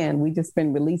since then, we've just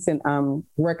been releasing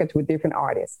records with different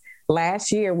artists.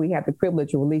 Last year, we had the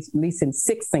privilege of releasing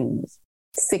 6 singles,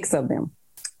 6 of them.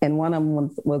 And one of them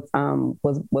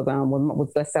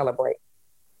was Let's Celebrate.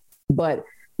 But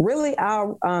really,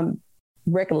 our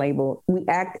record label, we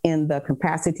act in the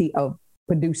capacity of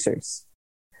producers.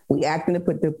 We act in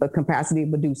the capacity of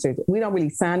producers. We don't really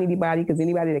sign anybody, because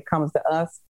anybody that comes to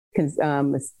us is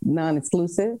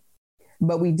non-exclusive.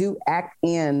 But we do act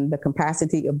in the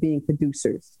capacity of being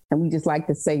producers. And we just like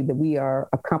to say that we are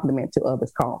a compliment to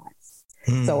others' callings.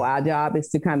 So our job is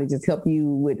to kind of just help you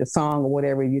with a song or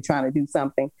whatever. If you're trying to do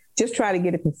something, just try to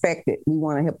get it perfected. We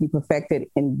want to help you perfect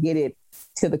it and get it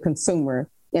to the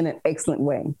consumer in an excellent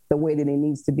way, the way that it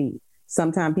needs to be.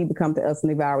 Sometimes people come to us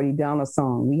and they've already done a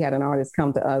song. We had an artist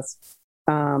come to us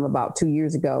about 2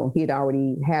 years ago. He had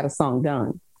already had a song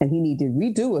done, and he needed to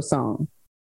redo a song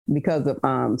because of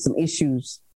some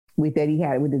issues that he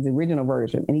had with his original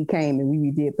version. And he came and we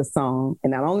redid the song.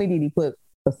 And not only did he put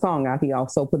the song out, he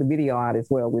also put a video out as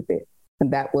well with it.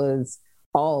 And that was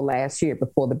all last year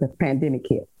before the pandemic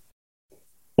hit.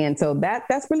 And so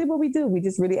that's really what we do. We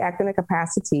just really act in the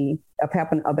capacity of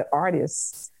helping other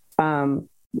artists,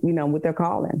 with their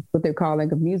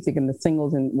calling of music and the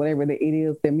singles and whatever it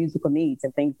is, their musical needs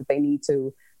and things that they need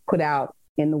to put out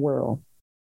in the world.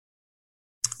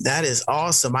 That is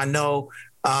awesome. I know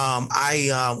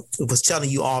I was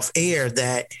telling you off air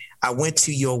that I went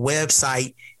to your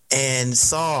website and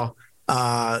saw,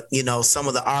 some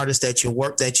of the artists that you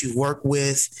work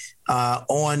with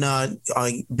on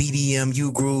BDM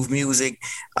U Groove Music,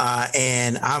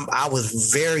 and I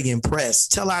was very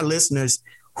impressed. Tell our listeners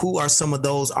who are some of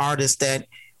those artists that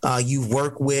you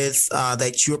work with,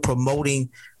 that you're promoting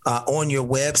on your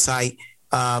website,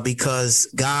 because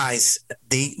guys,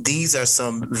 these are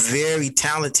some very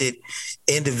talented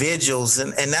individuals,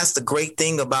 and that's the great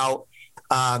thing about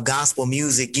gospel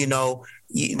music. You know,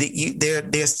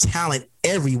 there's talent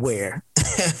everywhere.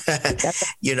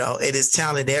 You know, it is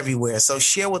talent everywhere. So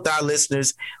share with our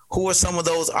listeners, who are some of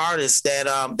those artists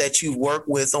that you've worked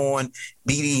with on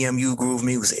BDM U Groove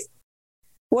Music?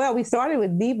 Well, we started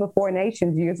with Diva Four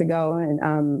Nations years ago,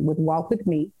 and with Walk With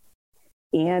Me.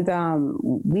 And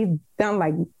we've done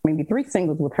like maybe 3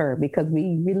 singles with her, because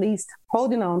we released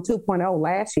Holding On 2.0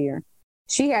 last year.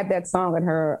 She had that song in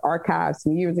her archives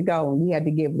some years ago, and we had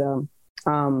to give them,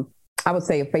 I would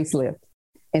say, a facelift.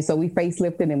 And so we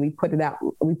facelifted and we put it out.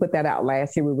 We put that out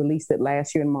last year. We released it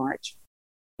last year in March.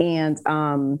 And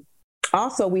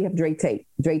also we have Dre Tate.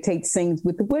 Dre Tate sings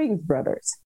with the Williams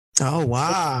Brothers. Oh,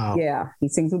 wow. Yeah, he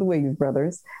sings with the Williams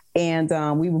Brothers. And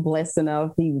we were blessed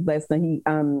enough. He was blessed that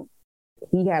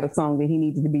he had a song that he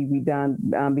needed to be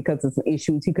redone because of some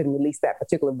issues. He couldn't release that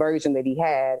particular version that he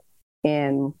had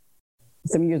some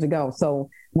years ago. So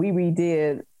we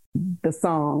redid the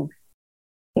song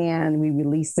and we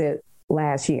released it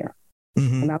last year.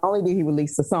 Mm-hmm. And not only did he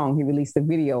release the song, he released the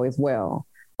video as well,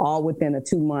 all within a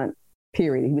 2-month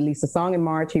period. He released the song in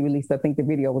March. He released, I think the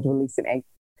video was released in April.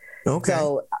 Okay.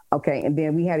 So, okay. And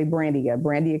then we had Brandia.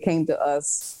 Brandia came to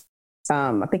us.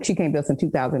 I think she came to us in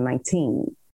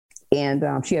 2019. And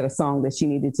she had a song that she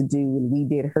needed to do, and we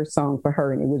did her song for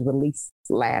her, and it was released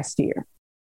last year.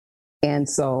 And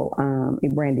so,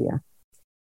 Brandia.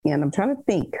 And I'm trying to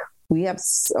think. We have,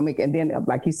 and then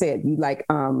like you said, you like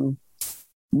no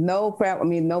fat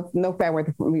weather. No Fat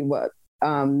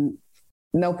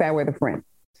Weather Friend.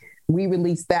 We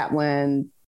released that one.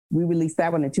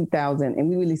 In 2000, and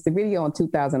we released the video in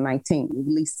 2019. We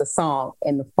released the song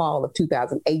in the fall of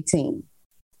 2018,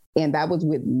 and that was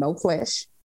with No Flesh.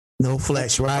 No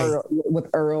Flesh, right? With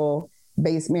Earl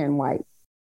Bassman White.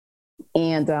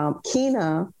 And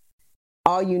Kina,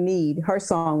 All You Need, her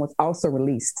song was also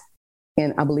released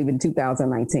I believe in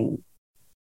 2019.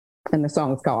 And the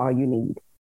song is called All You Need.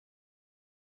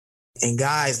 And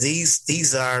guys,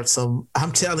 these are some,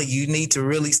 I'm telling you, you need to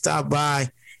really stop by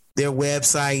their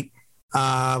website,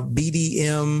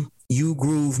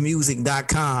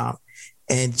 bdmugroovemusic.com,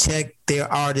 and check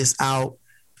their artists out.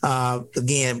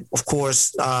 Again, of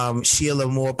course, Sheila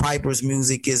Moore Piper's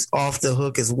music is off the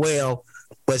hook as well,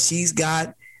 but she's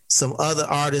got some other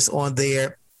artists on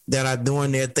there that are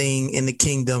doing their thing in the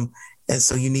kingdom. And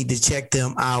so you need to check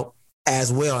them out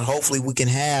as well. And hopefully we can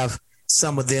have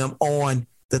some of them on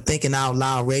the Thinking Out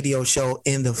Loud radio show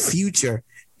in the future,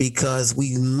 because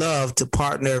we love to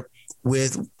partner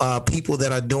with people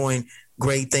that are doing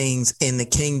great things in the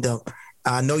kingdom.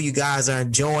 I know you guys are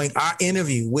enjoying our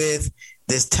interview with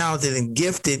this talented and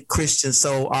gifted Christian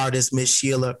soul artist, Miss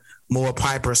Sheila Moore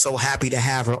Piper. So happy to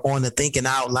have her on the Thinking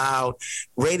Out Loud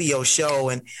radio show.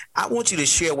 And I want you to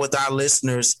share with our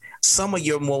listeners some of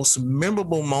your most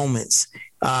memorable moments.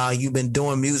 You've been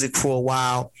doing music for a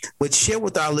while, but share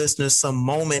with our listeners some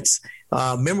moments,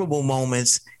 memorable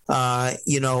moments,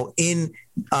 in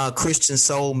Christian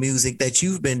soul music that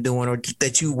you've been doing or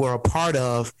that you were a part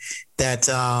of that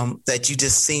you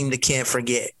just seem to can't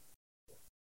forget.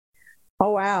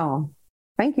 Oh, wow.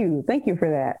 Thank you. Thank you for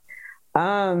that.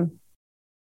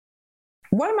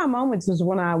 One of my moments was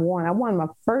when I won my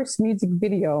first music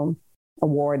video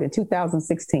award in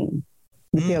 2016,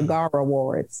 the Kilgara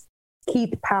Awards.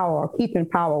 Keith Power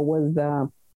was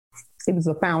the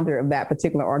founder of that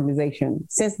particular organization.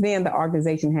 Since then, the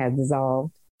organization has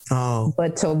dissolved. Oh.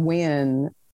 But to win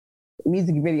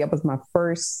music video was my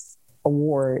first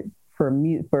award for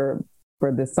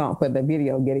the song, for the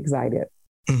video, Get Excited.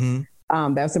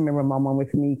 Mm-hmm. That's a memorable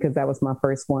moment for me because that was my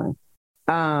first one.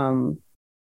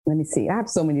 Let me see. I have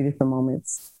so many different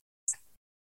moments.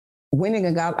 I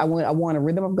won a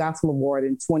Rhythm of Gospel Award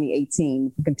in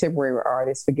 2018, contemporary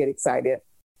artist for Get Excited.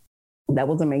 That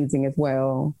was amazing as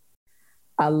well.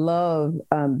 I love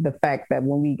the fact that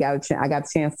when I got a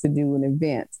chance to do an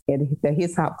event at the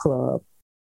His Hop Club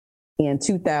in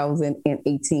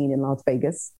 2018 in Las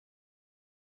Vegas.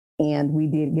 And we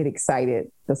did Get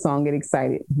Excited, the song Get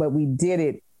Excited, but we did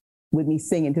it with me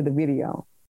singing to the video.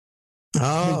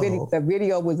 Oh. The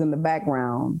video was in the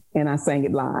background and I sang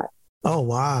it live. Oh,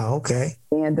 wow. Okay.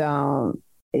 And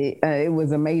it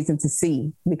was amazing to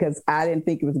see because I didn't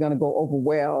think it was going to go over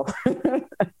well.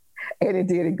 And it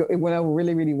did. It went over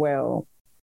really, really well.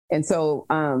 And so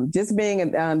just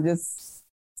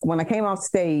when I came off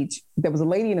stage, there was a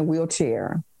lady in a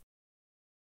wheelchair.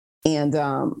 And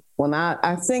when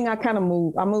I sing, I kind of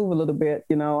move. I move a little bit,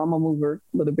 I'm a mover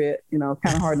a little bit, kind of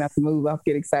hard not to move. I'll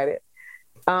get excited.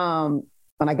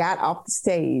 When I got off the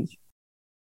stage,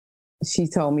 she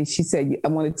told me, she said, I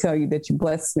want to tell you that you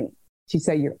blessed me. She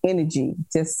said, your energy,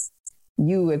 just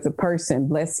you as a person,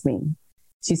 blessed me.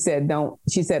 She said,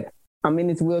 I'm in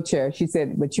this wheelchair. She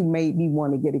said, but you made me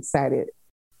want to get excited.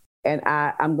 And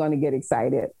I'm going to get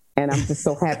excited. And I'm just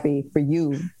so happy for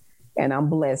you. And I'm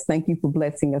blessed. Thank you for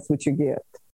blessing us with your gift.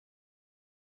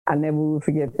 I never will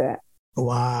forget that.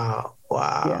 Wow.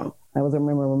 Yeah, that was a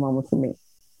memorable moment for me.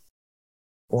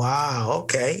 Wow.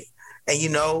 Okay.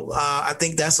 And, I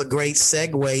think that's a great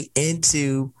segue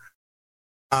into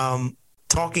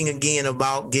talking again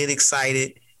about Get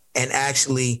Excited and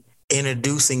actually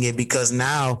introducing it, because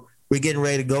now we're getting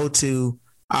ready to go to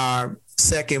our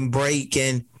second break,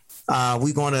 and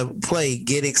we're going to play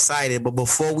Get Excited. But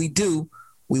before we do,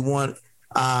 we want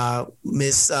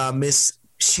Miss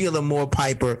Sheila Moore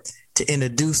Piper to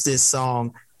introduce this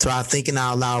song to our Thinking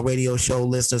Out Loud radio show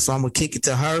listeners. So I'm going to kick it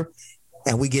to her,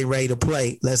 and we get ready to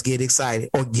play Let's Get Excited,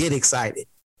 or Get Excited.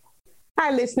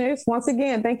 Hi, listeners. Once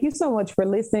again, thank you so much for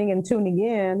listening and tuning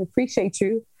in. Appreciate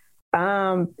you.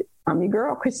 I'm your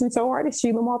girl, Christian soul artist,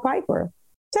 Sheila Moore Piper.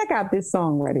 Check out this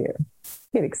song right here.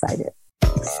 Get excited.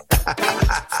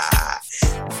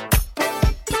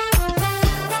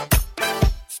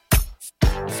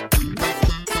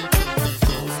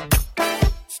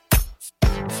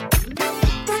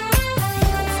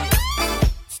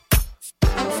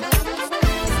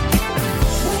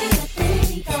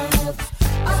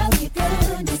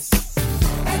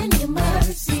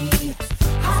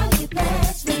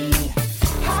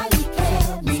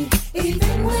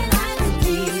 Even when I can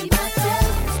be myself.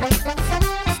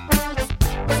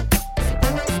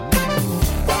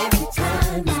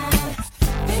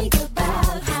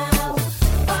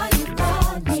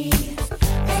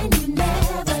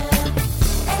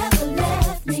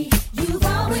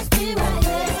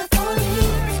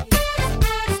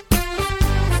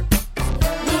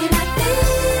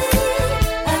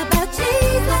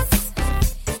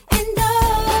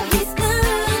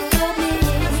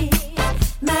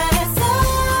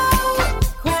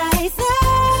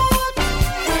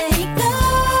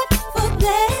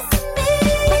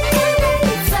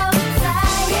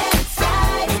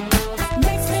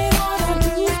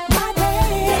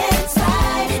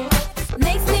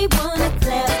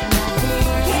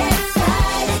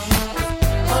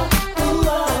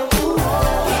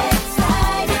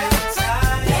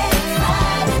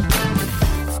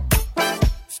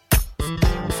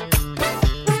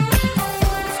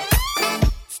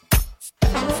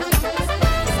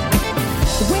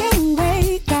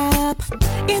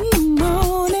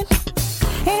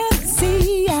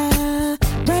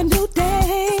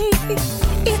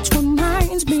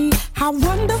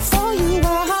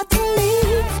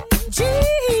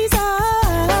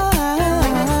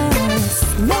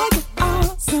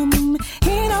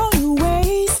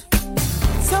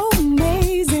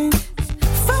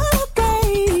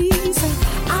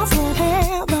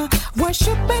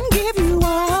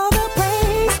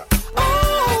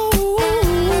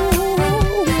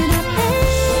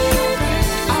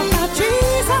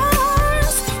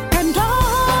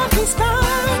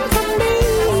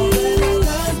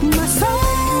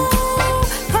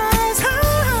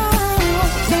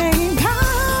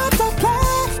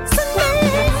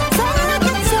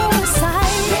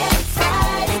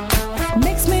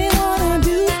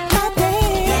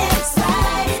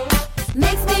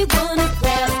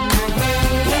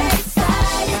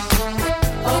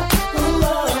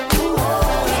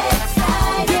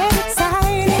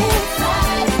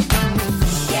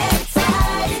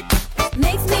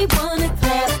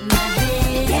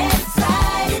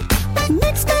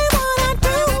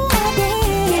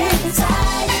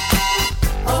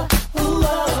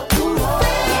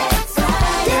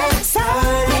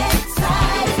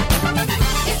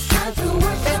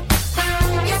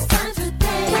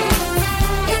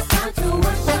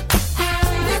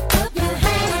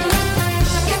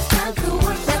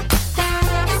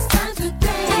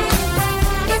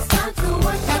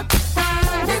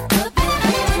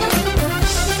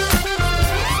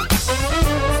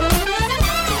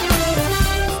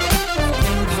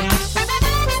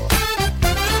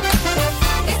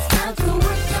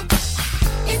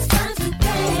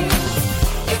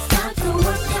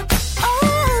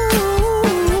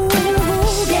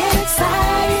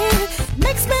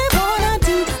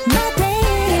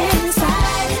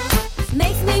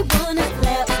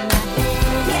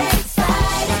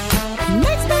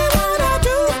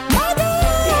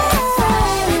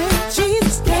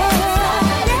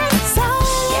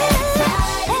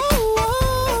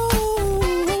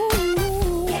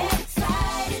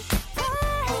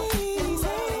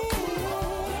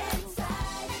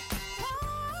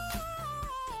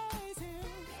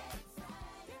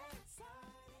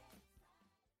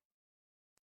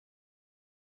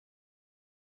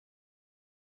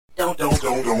 Don't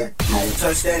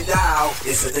touch that dial.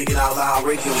 It's the Thinking Out Loud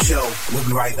radio show. We'll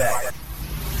be right back.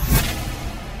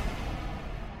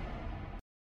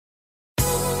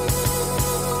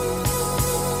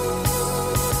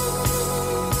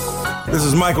 This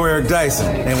is Michael Eric Dyson,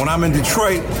 and when I'm in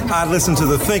Detroit, I listen to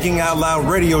the Thinking Out Loud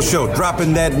radio show,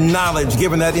 dropping that knowledge,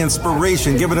 giving that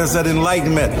inspiration, giving us that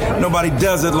enlightenment. Nobody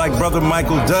does it like Brother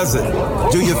Michael does it.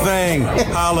 Do your thing.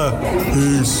 Holla.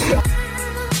 Peace.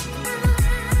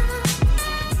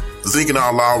 The Thinking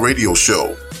Out Loud radio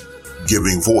show,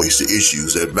 giving voice to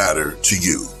issues that matter to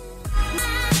you.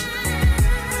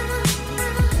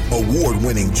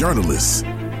 Award-winning journalist,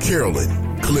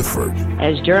 Carolyn Clifford.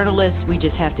 As journalists, we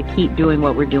just have to keep doing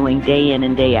what we're doing day in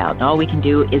and day out. And all we can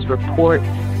do is report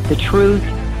the truth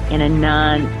in a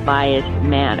non-biased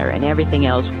manner, and everything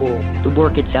else will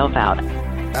work itself out.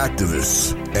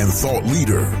 Activist and thought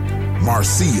leader,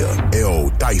 Marcia L.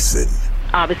 Dyson.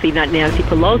 Obviously not Nancy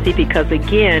Pelosi, because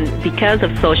because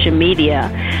of social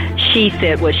media, she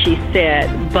said what she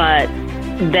said, but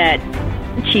that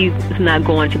she's not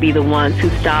going to be the ones who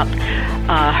stopped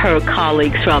her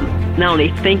colleagues from not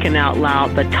only thinking out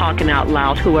loud, but talking out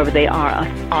loud, whoever they are,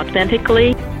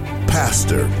 authentically.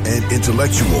 Pastor and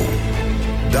intellectual,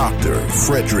 Dr.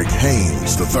 Frederick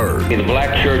Haynes III. The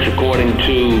Black Church, according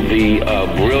to the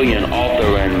brilliant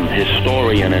author and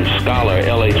historian and scholar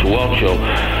L.H. Welchel,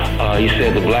 he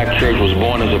said the Black Church was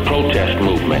born as a protest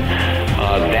movement.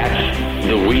 That's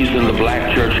the reason the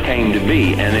Black Church came to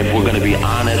be. And if we're going to be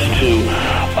honest to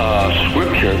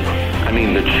Scripture, I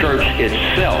mean, the church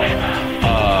itself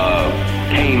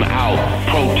came out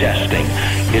protesting.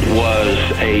 It was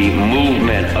a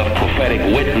movement of prophetic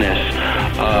witness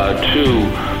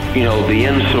to, the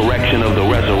insurrection of the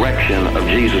resurrection of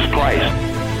Jesus Christ.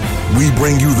 We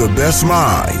bring you the best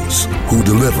minds who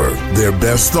deliver their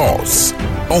best thoughts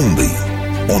only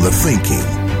on the Thinking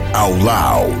Out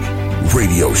Loud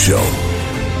radio show.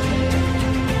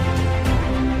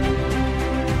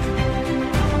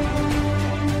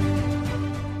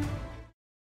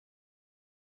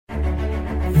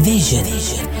 Vision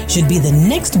should be the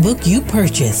next book you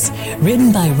purchase.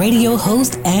 Written by radio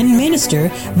host and minister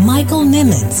Michael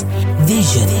Nimmons.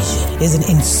 Vision is an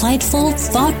insightful,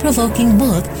 thought-provoking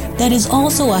book that is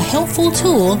also a helpful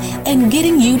tool in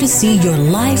getting you to see your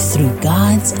life through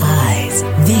God's eyes.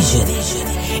 Vision.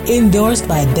 Endorsed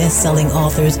by best-selling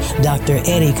authors Dr.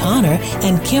 Eddie Connor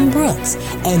and Kim Brooks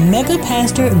and mega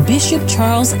pastor Bishop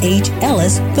Charles H.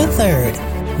 Ellis III.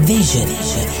 Vision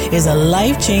is a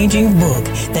life-changing book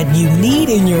that you need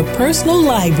in your personal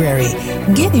library.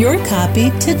 Get your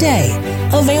copy today.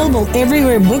 Available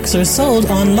everywhere books are sold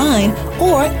online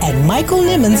or at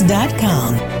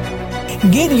michaelnimmons.com.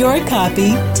 Get your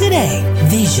copy today.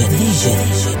 Vision.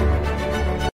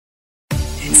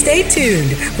 Stay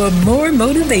tuned for more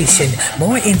motivation,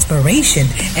 more inspiration,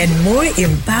 and more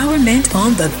empowerment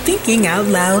on the Thinking Out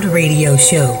Loud radio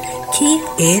show. Keep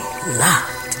it locked.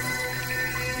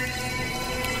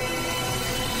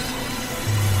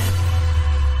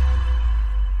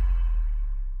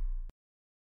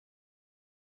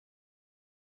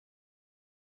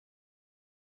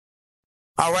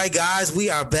 All right, guys, we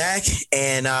are back,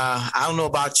 and I don't know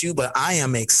about you, but I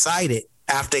am excited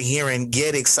after hearing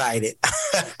 "Get Excited."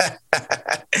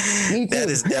 Me too. That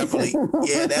is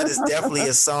definitely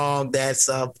a song that's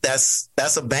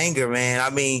a banger, man.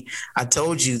 I mean, I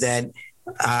told you that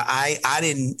I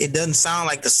didn't. It doesn't sound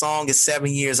like the song is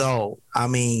 7 years old. I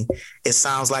mean, it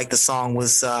sounds like the song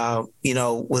was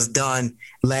was done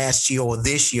last year or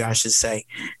this year, I should say,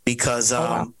 because.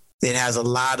 It has a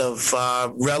lot of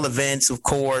relevance, of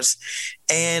course.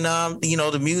 And,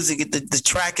 the music, the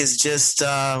track is just,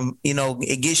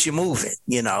 it gets you moving,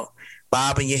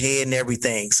 bobbing your head and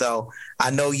everything. So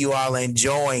I know you all are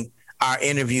enjoying our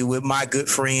interview with my good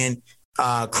friend,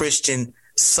 Christian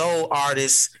soul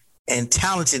artist and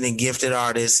talented and gifted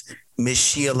artist, Miss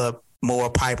Sheila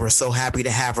Moore Piper. So happy to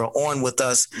have her on with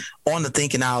us on the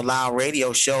Thinking Out Loud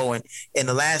radio show. And in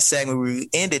the last segment, we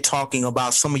ended talking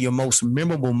about some of your most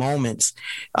memorable moments.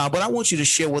 But I want you to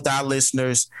share with our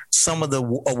listeners some of the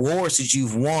awards that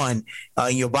you've won.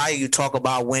 In your bio, you talk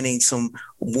about winning some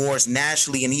awards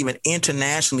nationally and even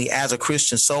internationally as a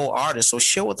Christian soul artist. So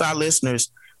share with our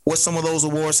listeners what some of those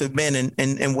awards have been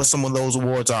and what some of those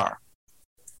awards are.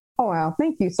 Oh, wow.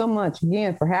 Thank you so much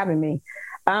again for having me.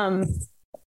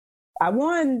 I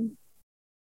won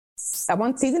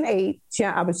season 8.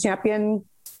 I was champion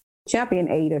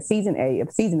 8 of season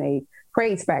 8,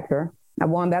 Praise Factor. I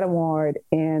won that award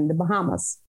in the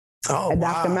Bahamas at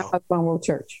Dr. Miles Monroe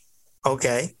Church.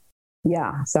 Okay.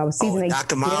 Yeah. So I was season 8.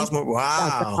 Dr. Miles Monroe. Wow.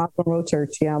 Dr. Miles Monroe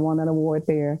Church. Yeah. I won that award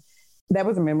there. That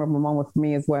was a memorable moment for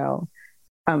me as well.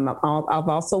 I've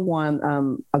also won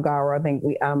Agara. I think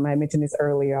I mentioned this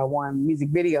earlier. I won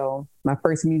my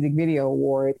first music video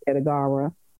award at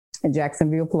Agara in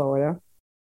Jacksonville, Florida.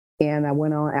 And I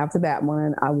went on after that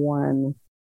one. I won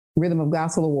Rhythm of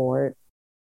Gospel Award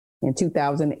in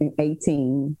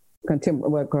 2018.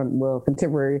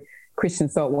 Contemporary Christian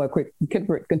soul,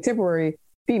 contemporary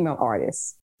female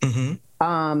artists.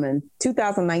 Mm-hmm. In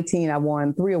 2019, I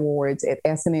won 3 awards at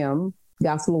S&M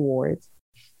Gospel Awards.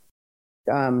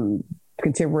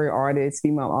 Contemporary artist,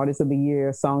 female artist of the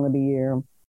year, song of the year.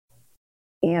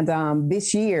 And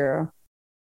this year,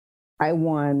 I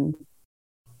won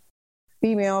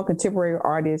female contemporary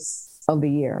artist of the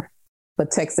year for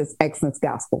Texas Excellence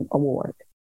Gospel Award.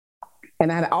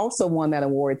 And I had also won that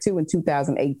award too in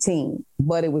 2018,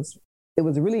 but it was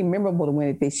really memorable to win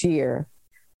it this year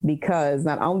because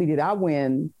not only did I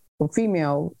win for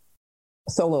female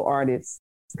solo artists,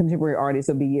 contemporary artist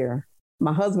of the year,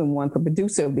 my husband won for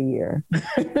producer of the year.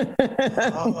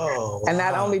 Oh, wow. And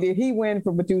not only did he win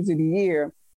for producer of the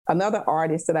year, another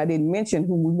artist that I didn't mention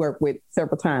who we worked with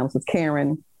several times was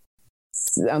Karen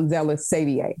Zealous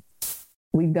Savier.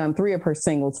 We've done 3 of her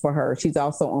singles for her. She's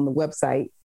also on the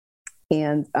website.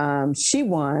 And she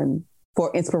won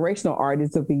for Inspirational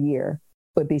Artist of the Year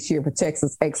for this year for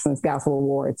Texas Excellence Gospel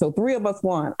Award. So 3 of us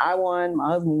won. I won,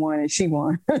 my husband won, and she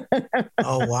won.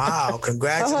 Oh, wow.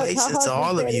 Congratulations to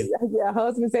all of you. Her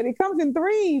husband said, it comes in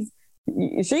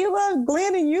 3s. Sheila,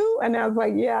 Glenn, and you? And I was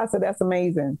like, yeah. So that's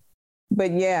amazing.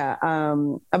 But yeah,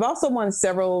 I've also won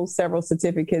several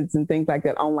certificates and things like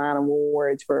that, online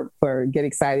awards for Get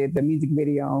Excited, the music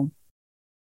video.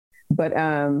 But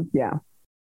yeah.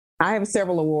 I have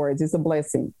several awards. It's a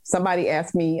blessing. Somebody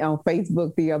asked me on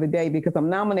Facebook the other day because I'm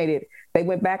nominated. They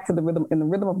went back to the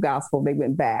Rhythm of Gospel. They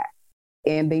went back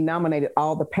and they nominated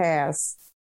all the past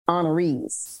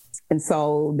honorees. And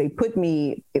so they put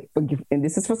me, and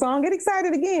this is for song Get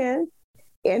Excited again,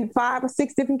 in 5 or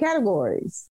 6 different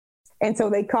categories. And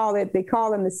so they call in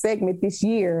the segment this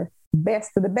year,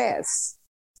 Best of the Best.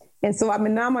 And so I've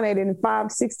been nominated in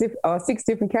 6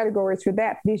 different categories for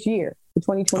that this year, for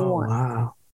 2021. Oh,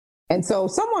 wow. And so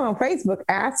someone on Facebook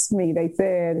asked me, they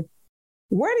said,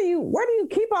 where do you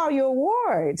keep all your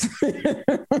awards?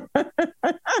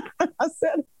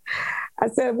 I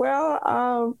said, well,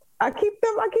 I keep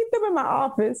them in my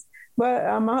office,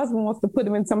 but my husband wants to put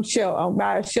them in some shelf,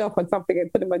 buy a shelf or something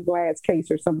and put them in a glass case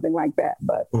or something like that.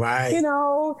 But, right.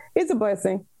 It's a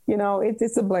blessing.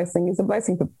 It's a blessing. It's a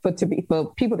blessing for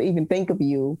people to even think of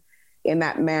you in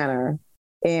that manner.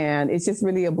 And it's just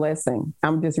really a blessing.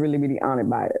 I'm just really, really honored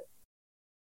by it.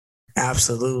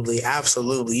 Absolutely.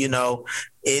 Absolutely. It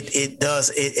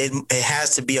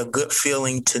has to be a good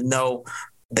feeling to know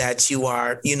that you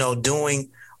are, doing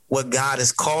what God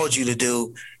has called you to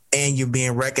do and you're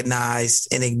being recognized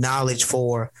and acknowledged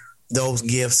for those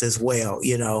gifts as well.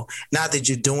 Not that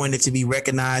you're doing it to be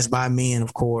recognized by men,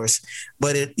 of course,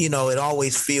 but it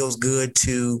always feels good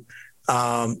to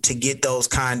get those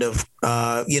kind of,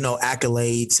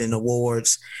 accolades and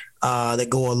awards that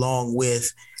go along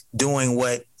with doing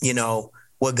what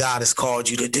God has called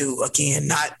you to do. Again,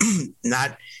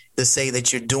 not to say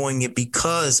that you're doing it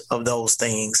because of those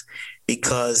things,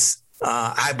 because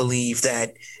I believe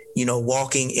that,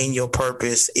 walking in your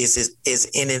purpose is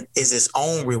its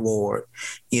own reward.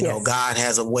 Yes. God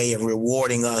has a way of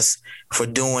rewarding us for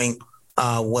doing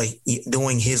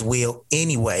doing his will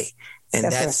anyway. And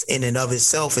that's right. In and of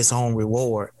itself its own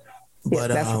reward.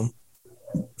 But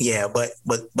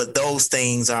but those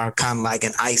things are kind of like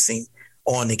an icing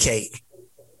on the cake.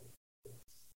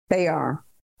 They are.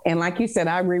 And like you said,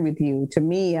 I agree with you. To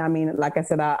me, I mean, like I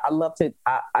said, I love to,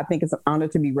 I think it's an honor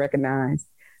to be recognized,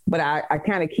 but I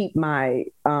kind of keep my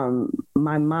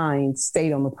mind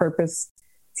stayed on the purpose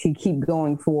to keep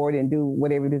going forward and do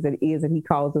whatever it is that he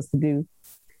calls us to do.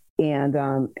 And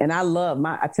I love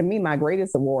to me, my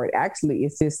greatest award actually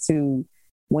is just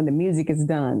when the music is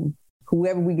done,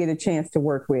 whoever we get a chance to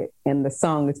work with and the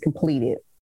song is completed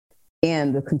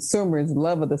and the consumers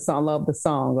love the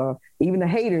song, or even the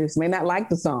haters may not like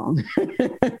the song.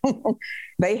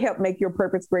 They help make your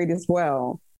purpose great as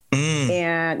well.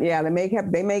 And yeah, they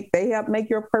help make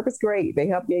your purpose great. They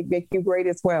help make you great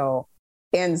as well.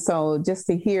 And so just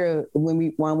to hear when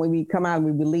we come out and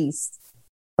we release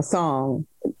a song,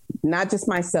 not just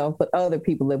myself, but other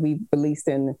people that we've released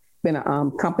and been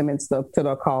compliments to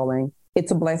their calling,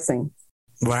 it's a blessing.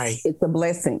 Right. It's a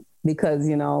blessing because,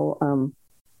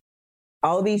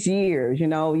 all these years,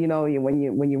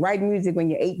 when you write music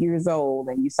when you're 8 years old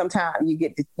and sometimes you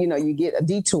get a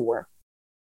detour.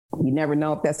 You never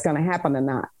know if that's going to happen or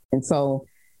not. And so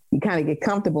you kind of get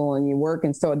comfortable and you work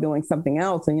and start doing something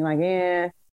else. And you're like,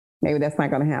 maybe that's not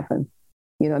going to happen.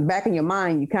 You know, in the back of your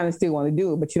mind, you kind of still want to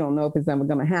do it, but you don't know if it's ever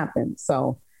going to happen.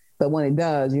 So, but when it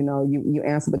does, you know, you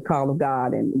answer the call of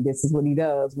God, and this is what he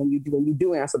does when you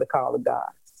do answer the call of God.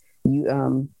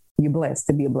 You're blessed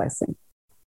to be a blessing.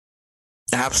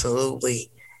 Absolutely.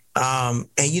 And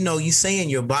you know, you say in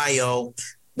your bio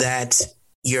that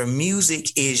your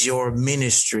music is your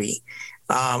ministry.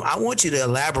 I want you to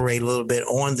elaborate a little bit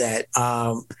on that,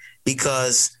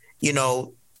 because, you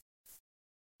know,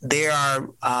 there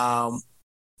are,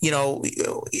 you know,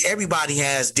 everybody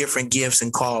has different gifts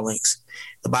and callings.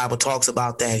 The Bible talks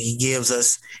about that. He gives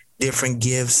us different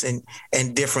gifts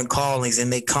and different callings,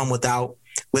 and they come without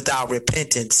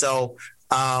repentance. So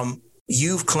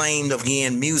you've claimed,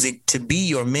 again, music to be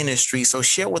your ministry. So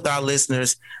share with our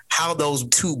listeners how those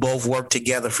two both work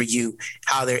together for you,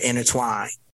 how they're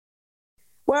intertwined.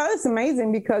 Well, it's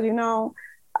amazing because, you know,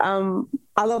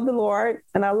 I love the Lord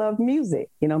and I love music.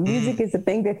 You know, music is the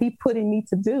thing that he put in me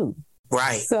to do.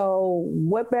 Right. So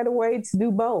what better way to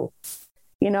do both?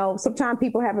 You know, sometimes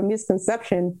people have a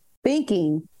misconception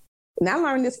thinking, and I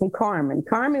learned this from Carmen.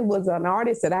 Carmen was an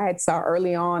artist that I had saw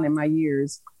early on in my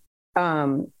years.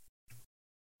 And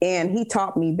he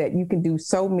taught me that you can do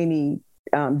so many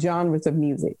genres of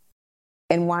music.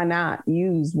 And why not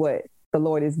use what the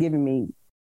Lord has given me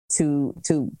to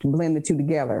blend the two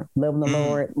together? Loving the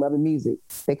Lord, loving music.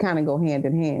 They kind of go hand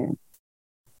in hand.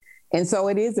 And so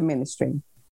it is a ministry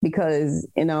because,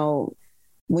 you know,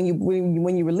 when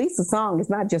you release a song, it's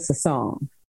not just a song.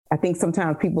 I think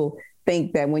sometimes people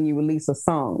think that when you release a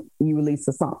song, you release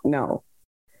a song. No.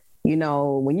 You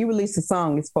know, when you release a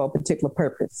song, it's for a particular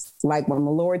purpose. Like when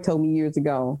the Lord told me years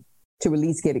ago to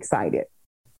release Get Excited.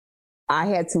 I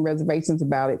had some reservations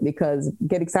about it because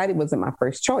Get Excited wasn't my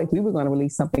first choice. We were going to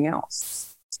release something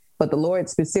else. But the Lord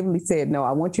specifically said, no,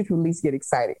 I want you to release Get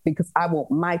Excited because I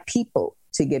want my people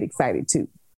to get excited too.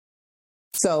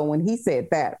 So when he said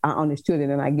that, I understood it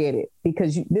and I get it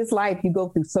because this life, you go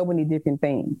through so many different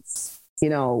things. You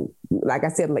know, like I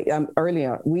said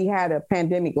earlier, we had a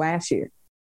pandemic last year.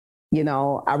 You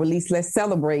know, I released Let's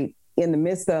Celebrate in the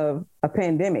midst of a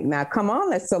pandemic. Now, Come On,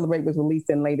 Let's Celebrate was released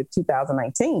in later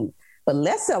 2019, but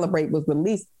Let's Celebrate was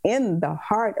released in the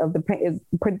heart of the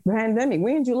pandemic.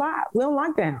 We're in July, we're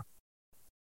on lockdown.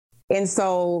 And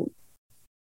so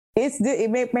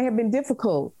it may have been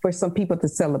difficult for some people to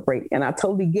celebrate, and I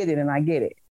totally get it and I get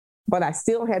it. But I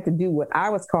still had to do what I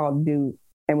was called to do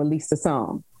and release the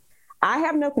song. I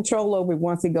have no control over it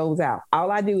once it goes out. All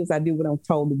I do is I do what I'm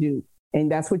told to do. And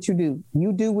that's what you do.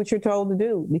 You do what you're told to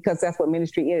do because that's what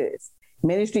ministry is.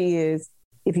 Ministry is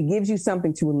if he gives you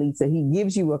something to release it, he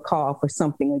gives you a call for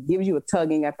something, or gives you a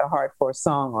tugging at the heart for a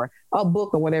song or a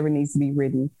book or whatever needs to be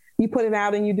written. You put it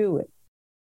out and you do it.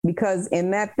 Because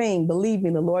in that thing, believe me,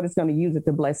 the Lord is going to use it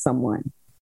to bless someone.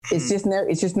 It's just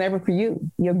never for you.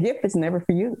 Your gift is never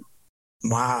for you.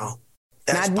 Wow.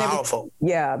 That's powerful.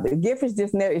 The gift is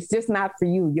it's just not for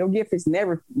you. Your gift is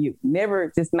never for you.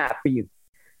 Never, just not for you.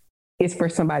 It's for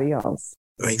somebody else.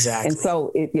 Exactly. And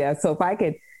so so if I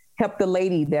could help the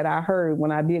lady that I heard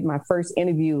when I did my first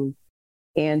interview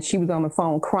and she was on the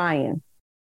phone crying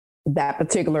that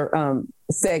particular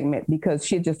segment because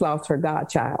she had just lost her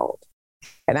godchild.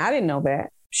 And I didn't know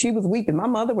that. She was weeping. My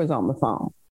mother was on the phone.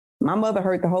 My mother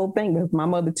heard the whole thing because my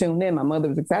mother tuned in. My mother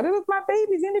was excited. It was my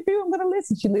baby's interview. I'm going to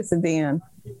listen. She listened in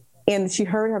and she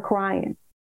heard her crying.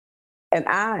 And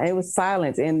it was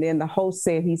silence. And then the host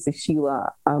said, he said,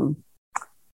 Sheila,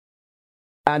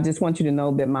 I just want you to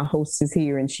know that my host is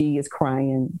here and she is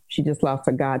crying. She just lost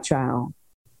her godchild.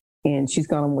 And she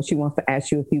wants to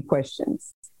ask you a few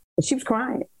questions. And she was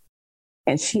crying.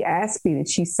 And she asked me and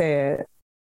she said,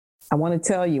 I want to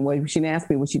tell you, well, she didn't ask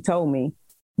me what she told me,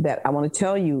 that I want to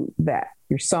tell you that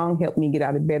your song helped me get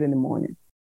out of bed in the morning.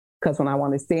 Because when I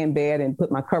want to stay in bed and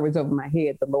put my covers over my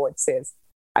head, the Lord says,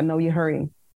 I know you're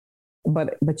hurting,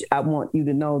 but I want you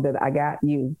to know that I got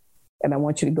you and I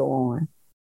want you to go on.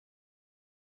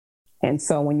 And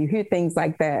so when you hear things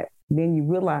like that, then you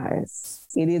realize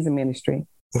it is a ministry.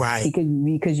 Right.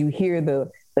 Because you hear the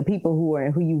people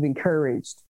who you've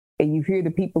encouraged, and you hear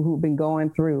the people who've been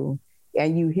going through,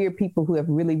 and you hear people who have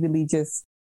really, really just,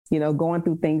 going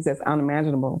through things that's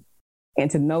unimaginable.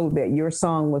 And to know that your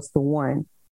song was the one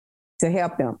to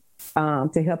help them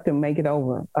make it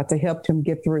over, or to help them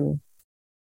get through.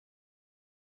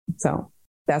 So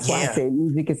that's why I say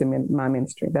music is my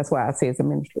ministry. That's why I say it's a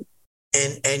ministry.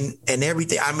 And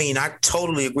everything. I mean, I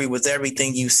totally agree with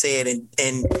everything you said.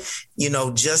 And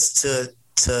just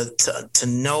to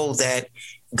know that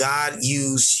God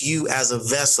used you as a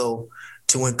vessel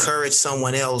to encourage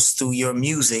someone else through your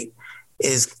music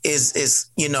is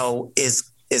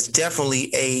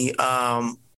definitely a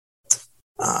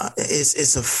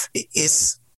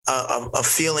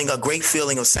feeling, a great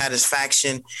feeling of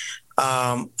satisfaction,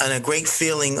 and a great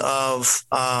feeling of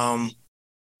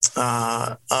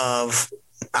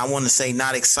I want to say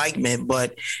not excitement,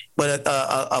 but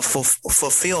a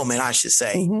fulfillment, I should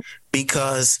say,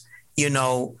 because,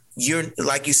 you're,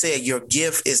 like you said, your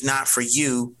gift is not for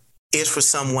you, it's for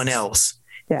someone else.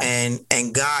 Yeah.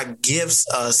 And God gives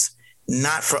us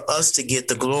not for us to get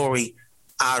the glory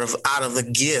out of the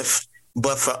gift,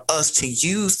 but for us to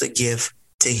use the gift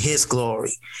to his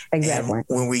glory. Exactly. And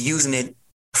when we're using it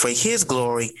for his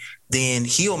glory, then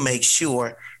he'll make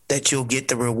sure that you'll get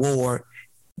the reward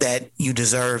that you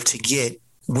deserve to get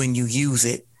when you use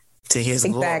it to his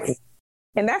glory.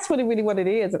 And that's really what it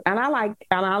is. And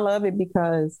I love it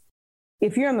because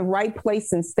if you're in the right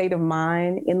place and state of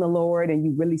mind in the Lord and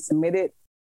you really submit it,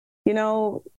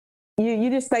 you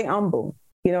just stay humble.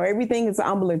 Everything is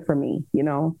humbling for me.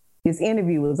 This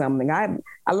interview was humbling. I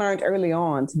learned early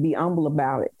on to be humble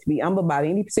about it, to be humble about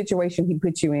any situation he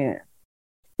put you in,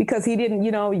 because he didn't,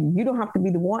 you don't have to be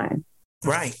the one.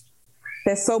 Right.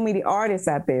 There's so many artists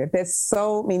out there. There's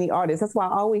so many artists. That's why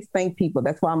I always thank people.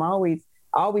 That's why I'm always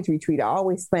retreat. I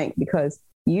always thank, because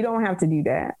you don't have to do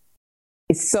that.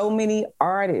 It's so many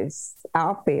artists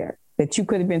out there that you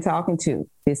could have been talking to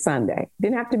this Sunday.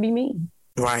 Didn't have to be me.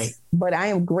 Right. But I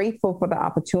am grateful for the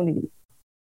opportunity.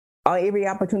 Every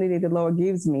opportunity the Lord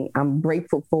gives me, I'm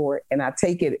grateful for it. And I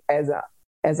take it as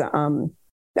I'm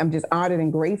just honored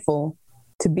and grateful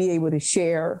to be able to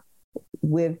share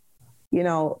with,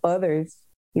 others,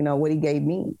 what he gave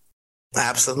me.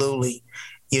 Absolutely.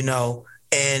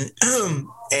 And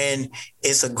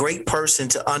it's a great person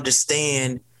to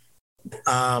understand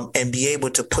and be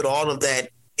able to put all of that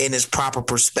in its proper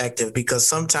perspective, because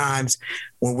sometimes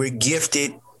when we're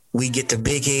gifted, we get the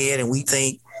big head and we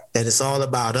think that it's all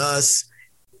about us.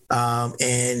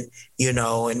 And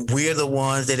we're the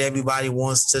ones that everybody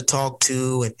wants to talk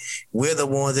to, and we're the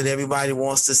ones that everybody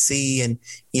wants to see. And,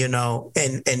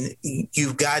 and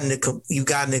you've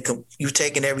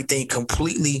taken everything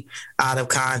completely out of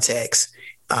context.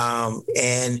 But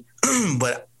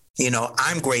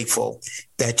I'm grateful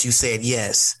that you said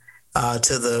yes,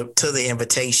 to the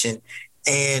invitation,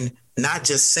 and not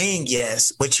just saying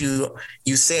yes, but you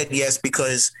said yes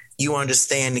because you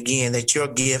understand again that your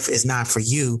gift is not for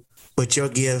you, but your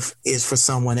gift is for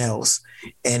someone else.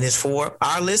 And it's for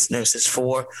our listeners. It's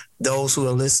for those who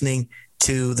are listening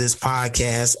to this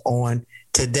podcast on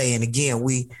today. And again,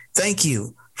 we thank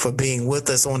you for being with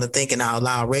us on the Thinking Out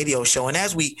Loud radio show. And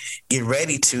as we get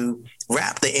ready to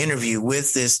wrap the interview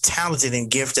with this talented and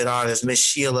gifted artist, Miss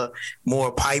Sheila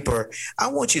Moore Piper, I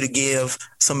want you to give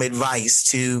some advice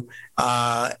to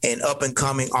an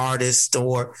up-and-coming artist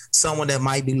or someone that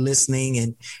might be listening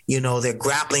and, they're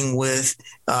grappling with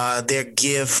their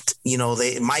gift.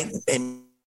 They might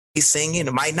be singing,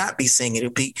 it might not be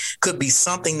singing. Could be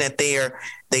something that they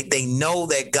know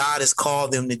that God has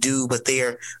called them to do, but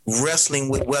they're wrestling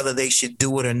with whether they should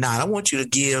do it or not. I want you to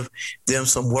give them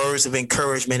some words of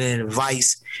encouragement and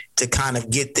advice to kind of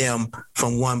get them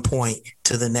from one point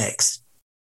to the next.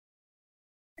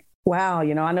 Wow.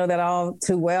 I know that all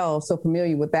too well. So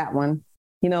familiar with that one.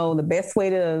 The best way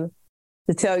to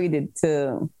tell you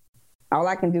to all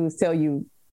I can do is tell you,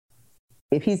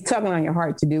 if he's tugging on your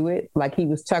heart to do it, like he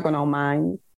was tugging on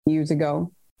mine years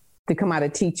ago, to come out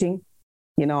of teaching.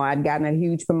 I'd gotten a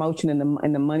huge promotion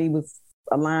and the money was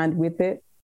aligned with it.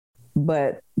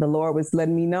 But the Lord was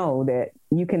letting me know that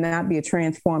you cannot be a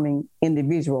transforming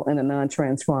individual in a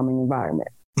non-transforming environment.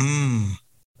 Mm.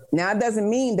 Now, it doesn't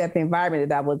mean that the environment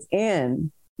that I was in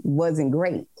wasn't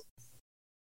great.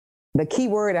 The key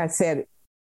word I said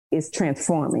is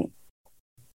transforming,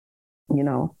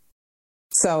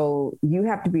 So you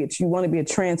have to you want to be a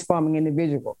transforming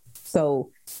individual. So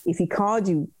if he called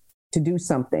you to do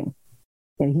something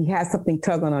and he has something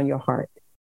tugging on your heart,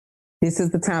 this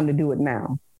is the time to do it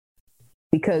now.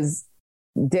 Because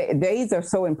days are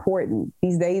so important.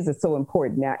 These days are so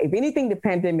important. Now, if anything the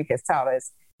pandemic has taught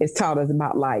us, it's taught us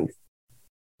about life.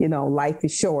 Life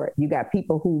is short. You got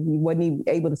people who wasn't even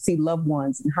able to see loved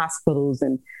ones in hospitals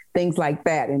and things like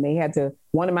that. And they had to,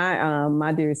 one of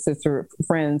my dear sister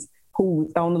friends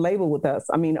who on the label with us,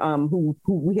 who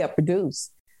we helped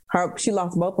produce, she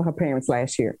lost both of her parents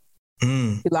last year.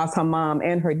 Mm. She lost her mom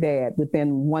and her dad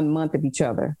within 1 month of each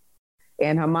other.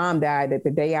 And her mom died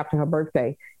the day after her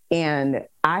birthday. And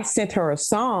I sent her a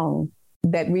song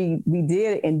that we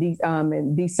did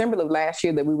in December of last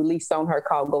year that we released on her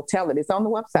called Go Tell It. It's on the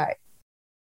website.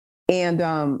 And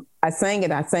I sang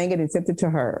it and sent it to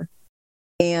her.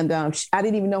 And I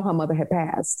didn't even know her mother had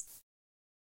passed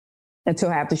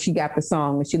until after she got the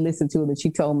song and she listened to it and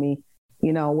she told me,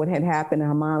 you know, what had happened and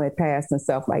her mom had passed and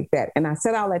stuff like that. And I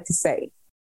said all that to say,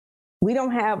 we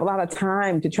don't have a lot of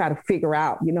time to try to figure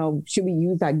out, you know, should we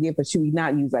use our gift or should we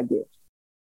not use our gift?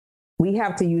 We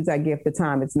have to use our gift. The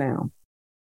time is now.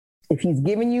 If he's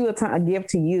giving you a gift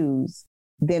to use,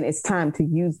 then it's time to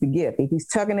use the gift. If he's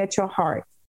tugging at your heart,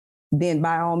 then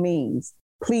by all means,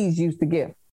 please use the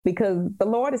gift, because the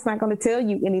Lord is not going to tell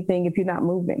you anything if you're not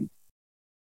moving.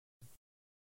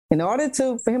 In order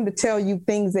for him to tell you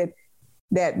things that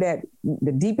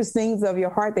the deepest things of your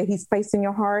heart that he's placed in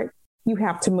your heart, you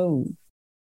have to move.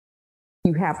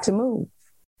 You have to move.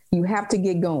 You have to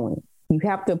get going. You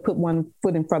have to put one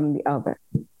foot in front of the other.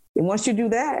 And once you do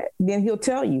that, then he'll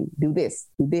tell you, do this,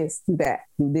 do this, do that,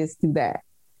 do this, do that.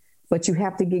 But you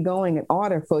have to get going in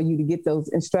order for you to get those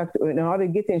in order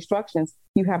to get the instructions,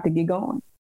 you have to get going.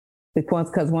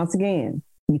 Because once again,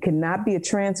 you cannot be a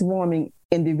transforming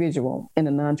individual in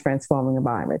a non-transforming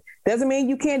environment. Doesn't mean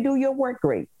you can't do your work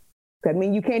great. Doesn't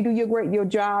mean you can't do your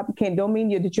job. Don't mean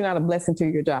that you're not a blessing to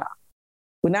your job.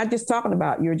 We're not just talking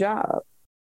about your job.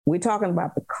 We're talking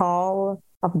about the call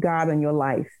of God in your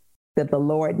life that the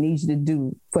Lord needs you to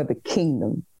do for the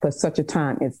kingdom for such a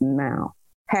time as now.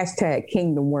 #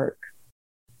 kingdom work.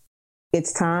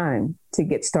 It's time to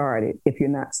get started if you're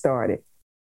not started.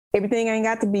 Everything ain't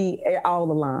got to be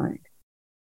all aligned.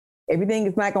 Everything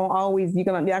is not going to always, you're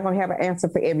not going to have an answer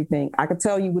for everything. I can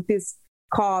tell you with this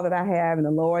call that I have and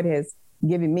the Lord has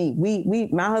given me,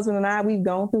 my husband and I, we've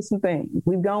gone through some things.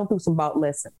 We've gone through some bout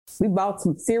lessons. We bought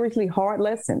some seriously hard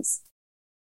lessons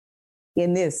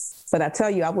in this. But I tell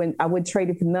you, I wouldn't trade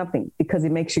it for nothing because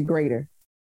it makes you greater.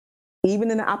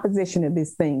 Even in the opposition of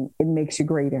this thing, it makes you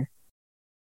greater.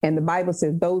 And the Bible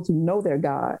says those who know their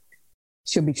God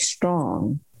shall be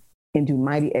strong and do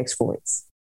mighty exploits.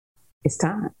 It's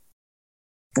time.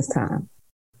 It's time.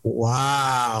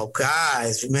 Wow,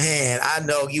 guys, man, I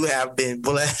know you have been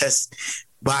blessed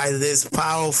by this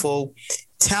powerful,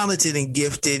 talented, and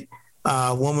gifted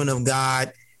woman of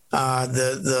God. I've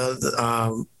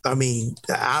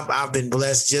been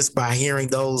blessed just by hearing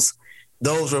those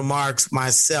remarks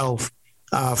myself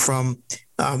from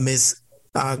Miss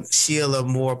Sheila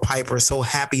Moore Piper. So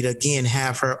happy to again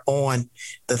have her on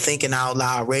the Thinking Out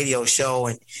Loud radio show.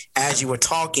 And as you were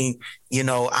talking, you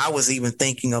know, I was even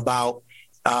thinking about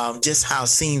just how it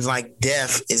seems like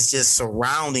death is just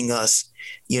surrounding us,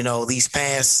 you know, these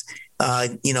past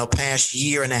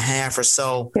year and a half or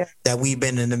so that we've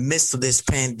been in the midst of this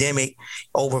pandemic,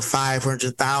 over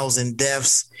 500,000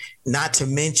 deaths, not to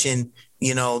mention,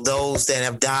 you know, those that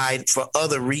have died for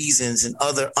other reasons and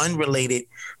other unrelated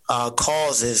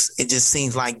causes. It just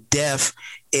seems like death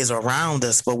is around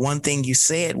us. But one thing you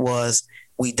said was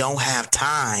we don't have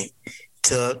time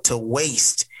to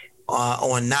waste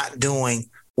on not doing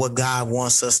what God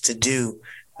wants us to do.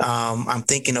 I'm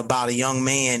thinking about a young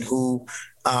man who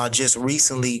just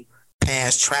recently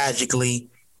passed tragically.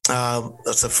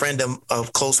 It's a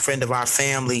close friend of our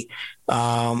family.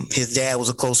 His dad was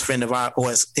a close friend of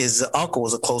his uncle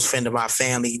was a close friend of our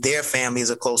family. Their family is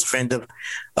a close friend of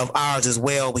ours as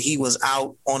well. But he was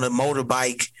out on a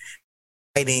motorbike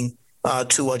riding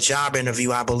to a job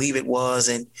interview, I believe it was,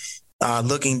 and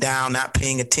looking down, not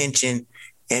paying attention,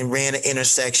 and ran an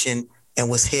intersection and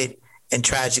was hit and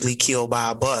tragically killed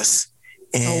by a bus.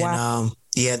 And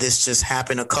this just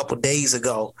happened a couple days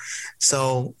ago.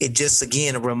 So it just,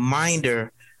 again, a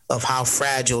reminder of how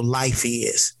fragile life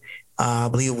is. I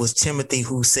believe it was Timothy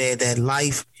who said that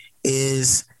life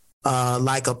is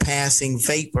like a passing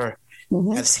vapor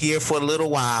that's here for a little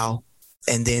while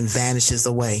and then vanishes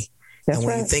away. And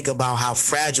when you think about how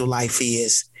fragile life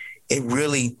is, it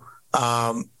really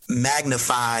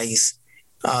magnifies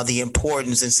the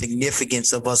importance and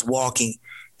significance of us walking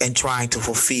and trying to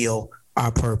fulfill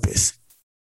our purpose.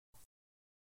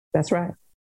 That's right.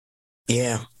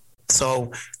 Yeah.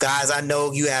 So, guys, I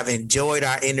know you have enjoyed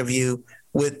our interview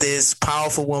with this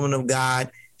powerful woman of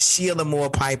God, Sheila Moore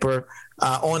Piper,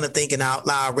 on the Thinking Out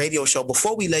Loud radio show.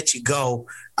 Before we let you go,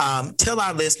 tell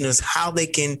our listeners how they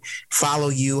can follow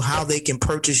you, how they can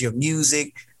purchase your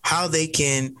music, how they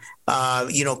can,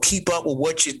 keep up with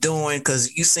what you're doing,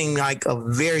 because you seem like a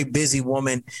very busy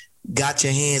woman, got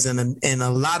your hands in a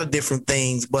lot of different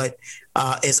things, but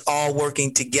it's all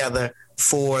working together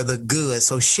for the good.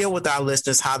 So share with our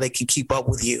listeners how they can keep up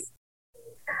with you.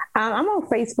 I'm on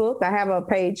Facebook. I have a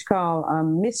page called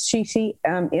Miss Sheshee,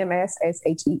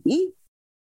 MSSHEE.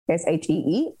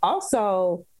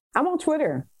 Also, I'm on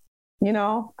Twitter. I'm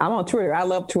on Twitter. I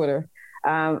love Twitter.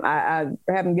 I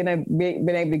haven't been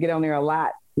able to get on there a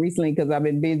lot recently because I've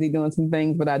been busy doing some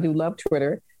things, but I do love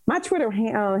Twitter. My Twitter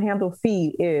handle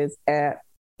feed is at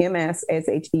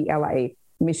MSSHELA,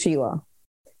 Miss Sheila.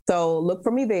 So look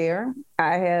for me there.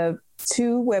 I have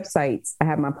 2 websites. I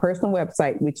have my personal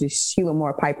website, which is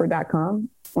SheilaMoorePiper.com.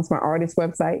 That's my artist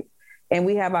website. And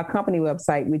we have our company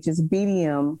website, which is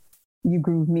BDM You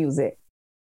Groove Music.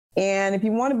 And if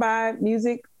you want to buy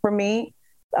music from me,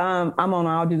 I'm on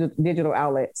all digital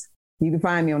outlets. You can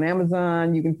find me on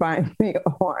Amazon. You can find me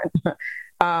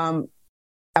on,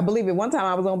 I believe at one time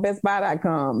I was on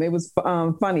BestBuy.com. It was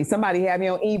funny. Somebody had me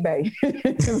on eBay.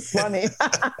 It was funny.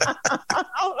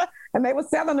 And they were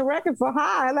selling the record for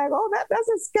high. Like, oh,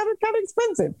 that's kind of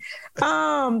expensive.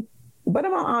 But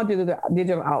I'm on all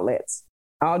digital outlets.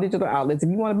 All digital outlets. If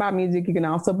you want to buy music, you can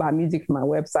also buy music from my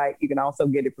website. You can also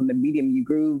get it from the Medium You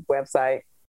Groove website.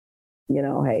 You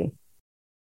know, hey,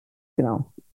 you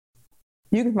know,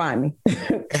 you can find me.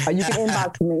 Or you can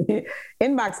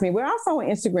inbox me. We're also on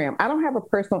Instagram. I don't have a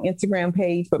personal Instagram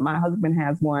page, but my husband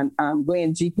has one.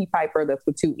 Glenn GP Piper, that's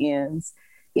with 2 N's.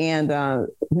 And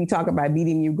we talk about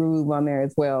Medium You Groove on there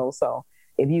as well. So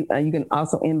if you can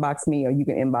also inbox me, or you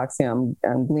can inbox him,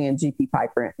 Glenn GP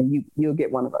Piper, and you'll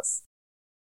get one of us.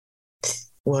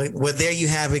 Well, there you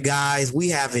have it, guys. We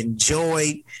have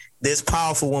enjoyed this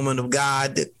powerful woman of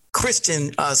God, the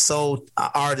Christian soul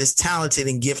artist, talented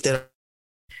and gifted,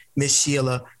 Miss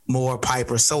Sheila Moore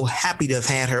Piper. So happy to have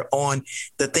had her on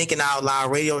the Thinking Out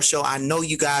Loud radio show. I know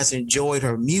you guys enjoyed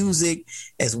her music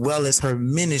as well as her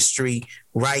ministry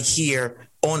right here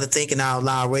on the Thinking Out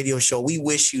Loud radio show. We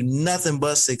wish you nothing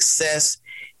but success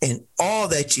in all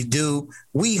that you do.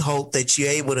 We hope that you're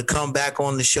able to come back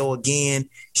on the show again,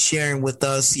 sharing with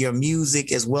us your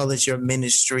music as well as your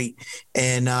ministry.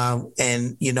 And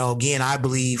you know, again, I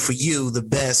believe for you, the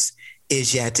best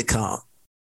is yet to come.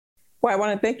 Well, I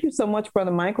want to thank you so much, Brother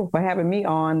Michael, for having me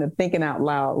on the Thinking Out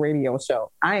Loud radio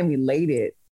show. I am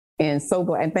elated and so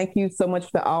glad. And thank you so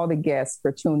much to all the guests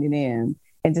for tuning in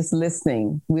and just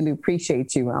listening. Really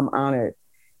appreciate you. I'm honored.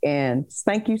 And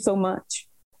thank you so much.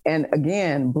 And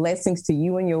again, blessings to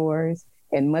you and yours,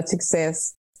 and much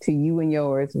success to you and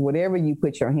yours. Whatever you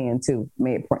put your hand to,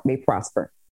 may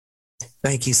prosper.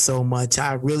 Thank you so much.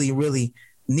 I really, really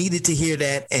needed to hear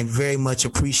that and very much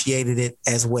appreciated it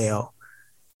as well.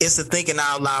 It's the Thinking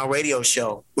Out Loud radio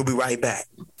show. We'll be right back.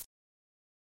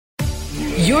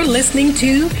 You're listening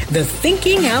to the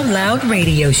Thinking Out Loud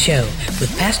radio show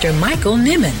with Pastor Michael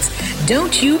Nimmons.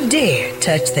 Don't you dare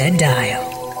touch that dial.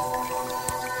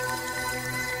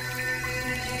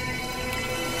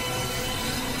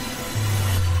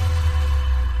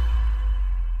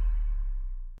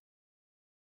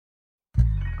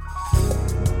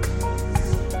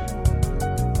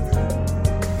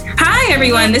 Hi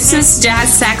everyone, this is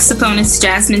jazz saxophonist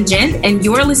Jasmine Gent, and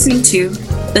you're listening to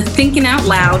the Thinking Out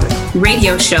Loud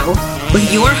radio show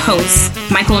with your host,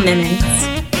 Michael Nimmons.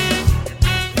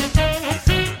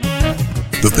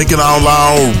 The Thinking Out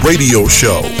Loud radio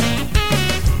show,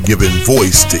 giving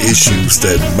voice to issues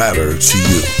that matter to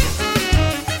you.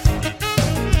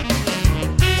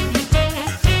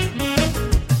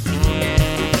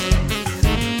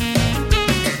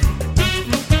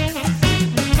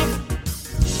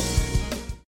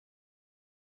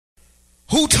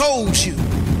 Who told you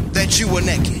that you were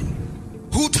naked?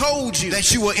 Who told you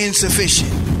that you were insufficient?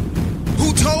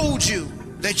 Who told you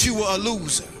that you were a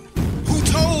loser? Who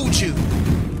told you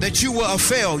that you were a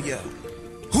failure?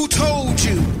 Who told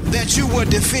you that you were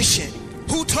deficient?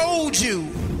 Who told you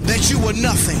that you were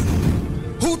nothing?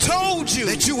 Who told you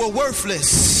that you were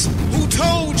worthless? Who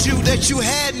told you that you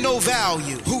had no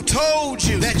value? Who told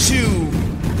you that you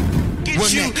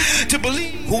to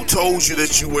believe? Who Told You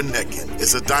That You Were Naked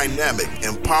is a dynamic,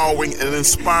 empowering, and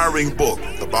inspiring book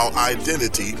about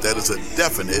identity that is a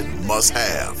definite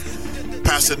must-have.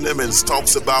 Pastor Nimmons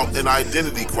talks about an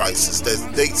identity crisis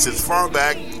that dates as far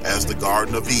back as the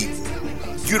Garden of Eden.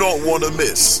 You don't want to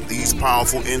miss these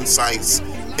powerful insights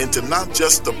into not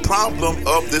just the problem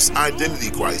of this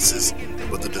identity crisis,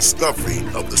 but the discovery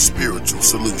of the spiritual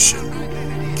solution.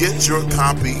 Get your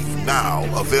copy now,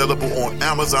 available on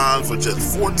Amazon for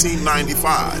just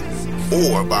 $14.95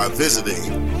 or by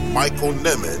visiting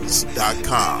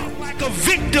michaelnimmons.com. Like a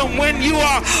victim when you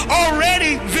are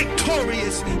already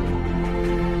victorious.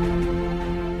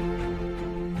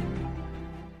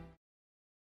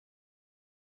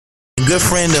 Good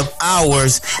friend of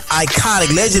ours,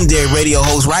 iconic, legendary radio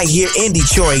host right here in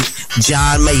Detroit,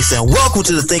 John Mason. Welcome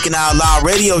to the Thinking Out Loud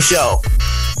radio show.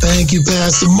 Thank you,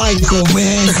 Pastor Michael,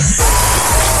 man.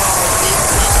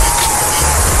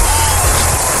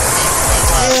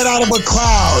 head out of a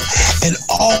cloud and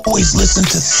always listen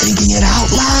to Thinking It Out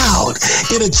Loud.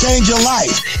 It'll change your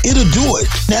life. It'll do it.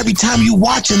 And every time you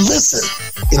watch and listen,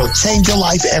 it'll change your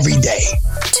life every day.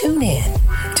 Tune in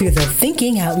to the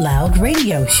Thinking Out Loud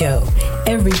radio show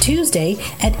every Tuesday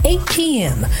at 8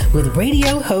 p.m. with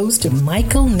radio host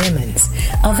Michael Nimmons.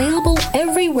 Available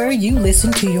everywhere you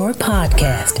listen to your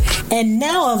podcast. And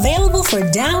now available for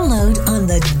download on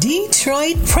the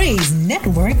Detroit Praise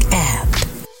Network app.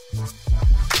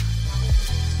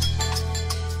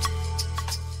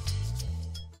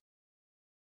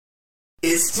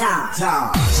 It's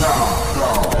time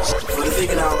for the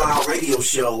Thinking Out Loud radio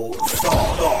show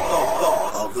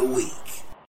thought of the week.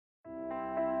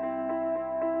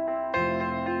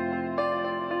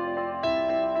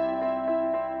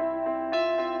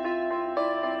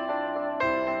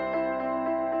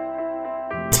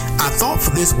 Our thought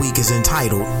for this week is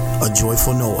entitled A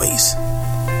Joyful Noise.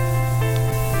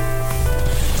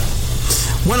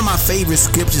 One of my favorite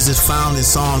scriptures is found in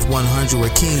Psalms 100, where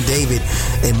King David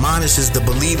admonishes the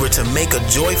believer to make a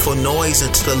joyful noise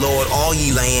unto the Lord, all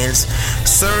ye lands.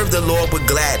 Serve the Lord with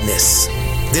gladness.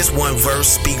 This one verse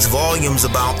speaks volumes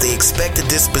about the expected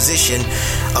disposition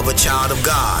of a child of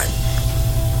God.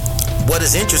 What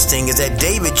is interesting is that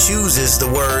David chooses the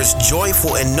words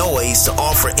joyful and noise to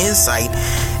offer insight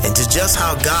into just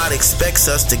how God expects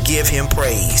us to give him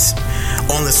praise.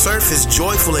 On the surface,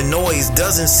 joyful and noise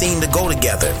doesn't seem to go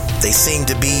together. They seem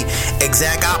to be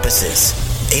exact opposites.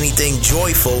 Anything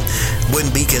joyful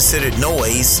wouldn't be considered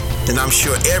noise, and I'm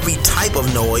sure every type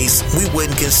of noise we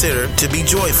wouldn't consider to be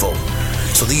joyful.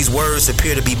 So these words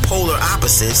appear to be polar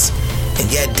opposites, and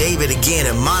yet David again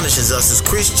admonishes us as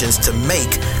Christians to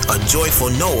make a joyful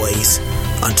noise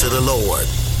unto the Lord.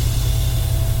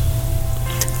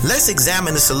 Let's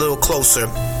examine this a little closer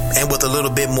and with a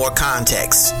little bit more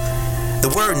context.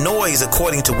 The word noise,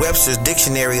 according to Webster's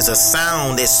dictionary, is a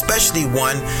sound, especially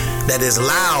one that is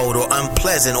loud or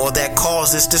unpleasant or that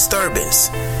causes disturbance.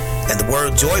 And the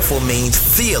word joyful means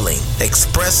feeling,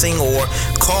 expressing, or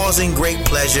causing great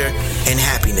pleasure and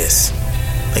happiness.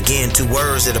 Again, two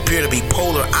words that appear to be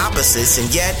polar opposites, and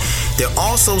yet there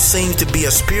also seems to be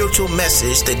a spiritual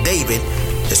message that David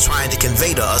is trying to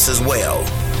convey to us as well.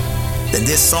 In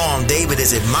this psalm, David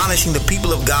is admonishing the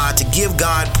people of God to give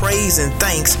God praise and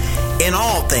thanks in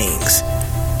all things.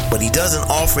 But he doesn't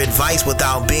offer advice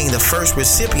without being the first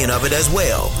recipient of it as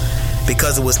well,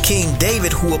 because it was King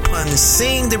David who, upon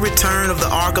seeing the return of the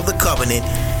Ark of the Covenant,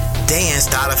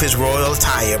 danced out of his royal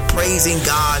attire, praising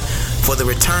God for the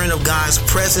return of God's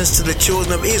presence to the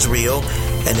children of Israel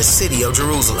and the city of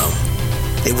Jerusalem.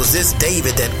 It was this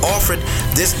David that offered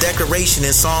this declaration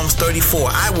in Psalms 34,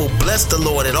 I will bless the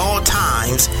Lord at all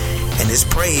times, and his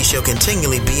praise shall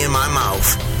continually be in my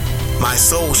mouth. My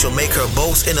soul shall make her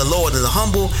boast in the Lord, and the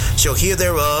humble shall hear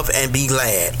thereof and be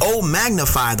glad. Oh,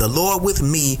 magnify the Lord with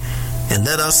me, and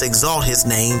let us exalt his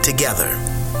name together.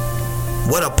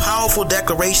 What a powerful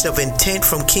declaration of intent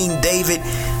from King David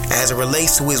as it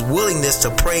relates to his willingness to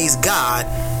praise God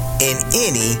in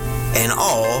any and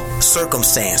all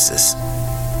circumstances.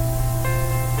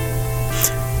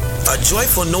 A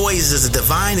joyful noise is a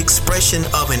divine expression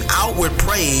of an outward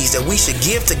praise that we should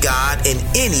give to God in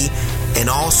any and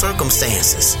all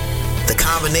circumstances. The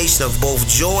combination of both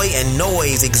joy and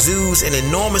noise exudes an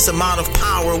enormous amount of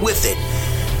power with it.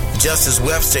 Just as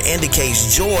Webster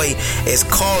indicates, joy is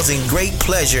causing great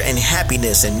pleasure and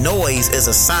happiness, and noise is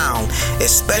a sound,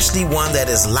 especially one that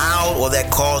is loud or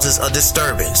that causes a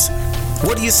disturbance.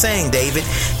 What are you saying, David?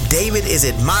 David is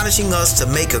admonishing us to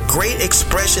make a great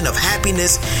expression of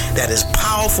happiness that is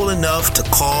powerful enough to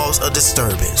cause a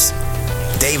disturbance.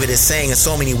 David is saying in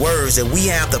so many words that we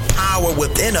have the power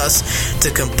within us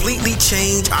to completely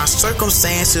change our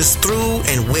circumstances through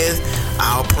and with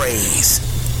our praise.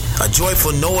 A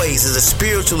joyful noise is a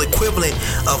spiritual equivalent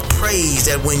of praise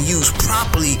that, when used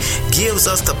properly, gives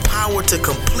us the power to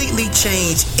completely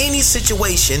change any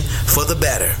situation for the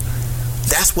better.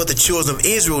 That's what the children of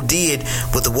Israel did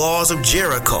with the walls of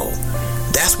Jericho.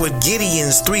 That's what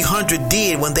Gideon's 300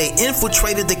 did when they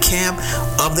infiltrated the camp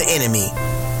of the enemy.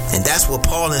 And that's what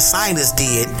Paul and Silas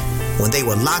did when they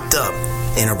were locked up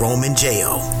in a Roman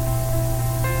jail.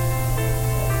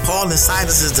 Paul and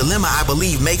Silas' dilemma, I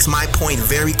believe, makes my point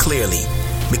very clearly,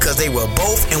 because they were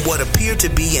both in what appeared to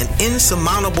be an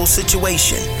insurmountable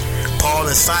situation. Paul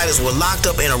and Silas were locked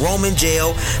up in a Roman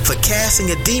jail for casting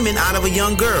a demon out of a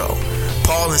young girl.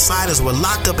 Paul and Silas were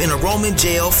locked up in a Roman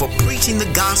jail for preaching the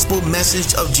gospel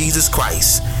message of Jesus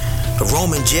Christ. The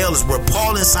Roman jail is where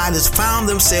Paul and Silas found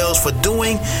themselves for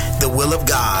doing the will of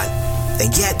God,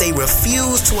 and yet they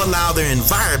refused to allow their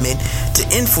environment to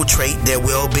infiltrate their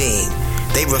well-being.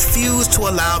 They refused to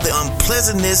allow the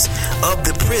unpleasantness of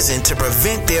the prison to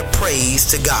prevent their praise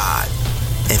to God.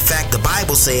 In fact, the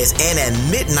Bible says, and at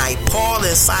midnight, Paul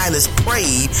and Silas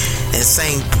prayed and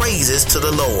sang praises to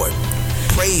the Lord.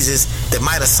 Praises that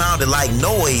might have sounded like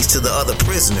noise to the other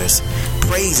prisoners.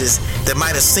 Praises that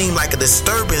might have seemed like a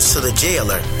disturbance to the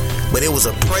jailer. But it was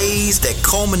a praise that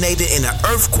culminated in an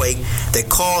earthquake that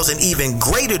caused an even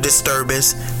greater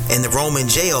disturbance in the Roman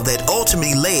jail that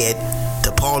ultimately led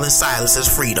to Paul and Silas's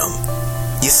freedom.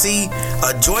 You see,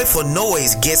 a joyful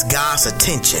noise gets God's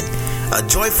attention. A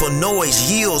joyful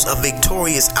noise yields a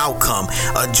victorious outcome.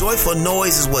 A joyful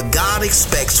noise is what God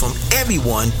expects from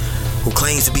everyone who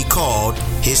claims to be called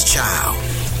his child.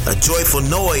 A joyful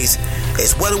noise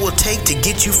is what it will take to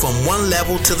get you from one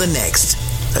level to the next.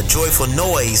 A joyful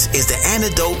noise is the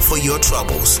antidote for your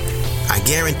troubles. I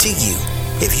guarantee you,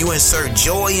 if you insert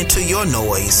joy into your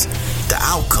noise, the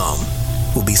outcome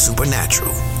will be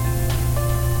supernatural.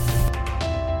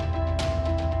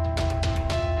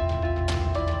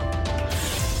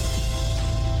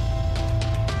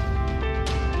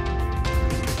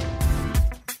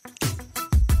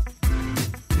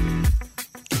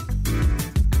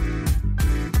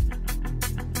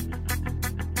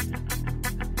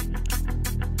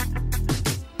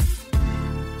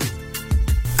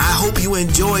 You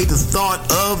enjoyed the thought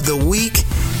of the week,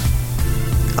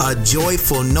 a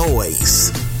joyful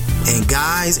noise. And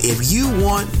guys, if you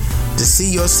want to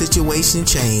see your situation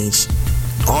change,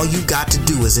 all you got to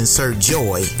do is insert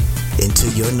joy into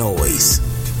your noise.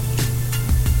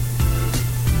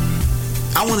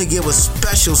 I want to give a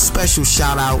special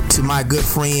shout out to my good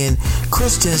friend,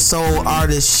 Christian soul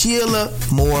artist Sheila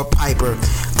Moore Piper.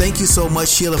 Thank you so much,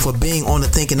 Sheila, for being on the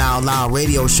Thinking Out Loud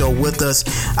radio show with us.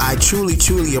 I truly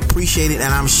appreciate it,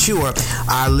 and I'm sure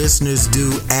our listeners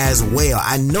do as well.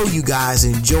 I know you guys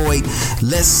enjoyed.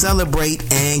 Let's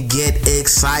celebrate and get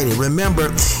excited.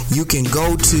 Remember, you can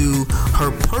go to her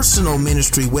personal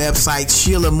ministry website,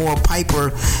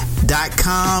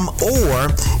 SheilaMoorePiper.com or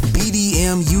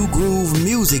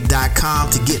BDMUGrooveMusic.com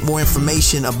to get more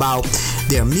information about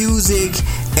their music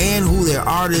and who their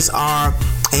artists are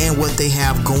and what they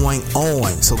have going on.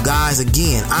 So guys,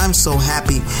 again, I'm so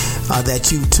happy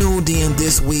that you tuned in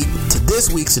this week to this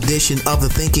week's edition of the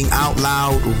Thinking Out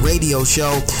Loud radio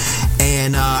show.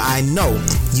 And I know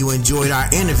you enjoyed our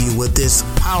interview with this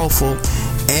powerful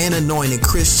and anointed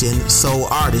Christian soul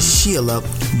artist, Sheila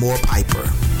Moore Piper.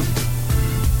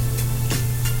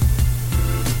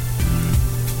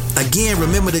 Again,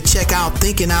 remember to check out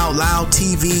Thinking Out Loud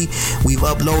TV. We've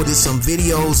uploaded some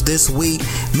videos this week.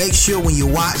 Make sure when you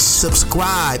watch,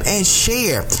 subscribe and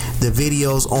share the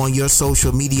videos on your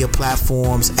social media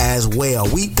platforms as well.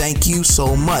 We thank you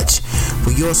so much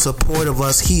for your support of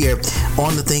us here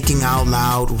on the Thinking Out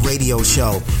Loud radio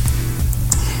show.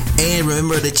 And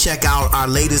remember to check out our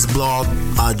latest blog,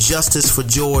 Justice for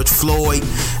George Floyd.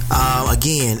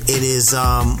 Again, it is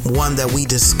one that we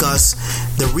discuss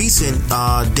the recent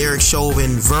Derek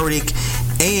Chauvin verdict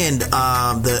and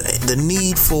the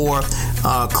need for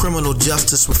criminal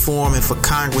justice reform and for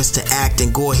Congress to act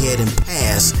and go ahead and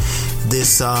pass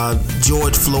this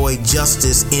George Floyd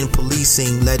justice in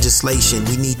policing legislation.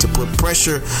 We need to put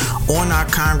pressure on our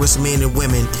congressmen and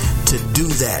women to do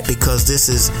that, because this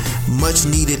is much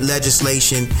needed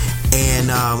legislation,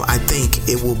 and I think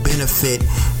it will benefit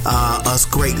us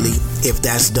greatly if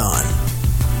that's done.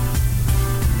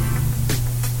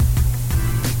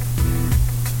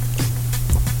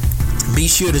 Be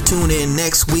sure to tune in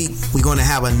next week. We're going to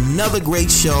have another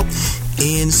great show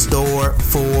in store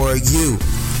for you.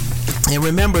 And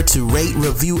remember to rate,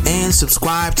 review, and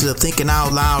subscribe to the Thinking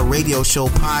Out Loud radio show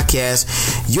podcast.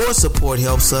 Your support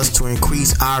helps us to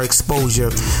increase our exposure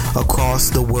across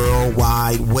the World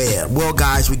Wide Web. Well,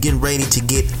 guys, we're getting ready to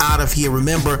get out of here.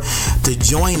 Remember to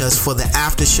join us for the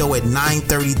after show at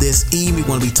 9:30 this evening. We're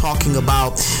going to be talking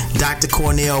about Dr.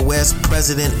 Cornel West,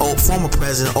 former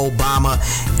President Obama,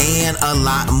 and a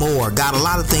lot more. Got a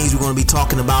lot of things we're going to be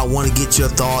talking about. Want to get your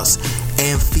thoughts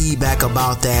and feedback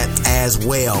about that as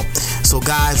well. So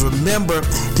guys, remember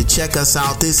to check us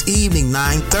out this evening,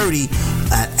 9:30,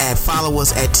 and follow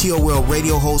us at TOL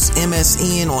Radio Host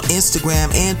MSN on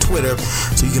Instagram and Twitter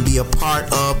so you can be a part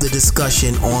of the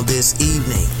discussion on this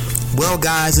evening. Well,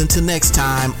 guys, until next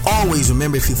time, always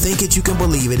remember, if you think it, you can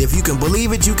believe it. If you can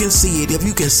believe it, you can see it. If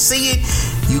you can see it,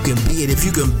 you can be it. If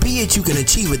you can be it, you can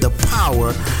achieve it. The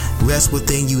power rests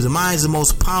within you. The mind is the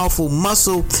most powerful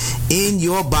muscle in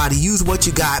your body. Use what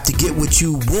you got to get what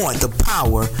you want. The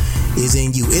power is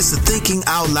in you. It's the Thinking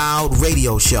Out Loud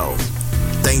radio show.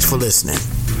 Thanks for listening.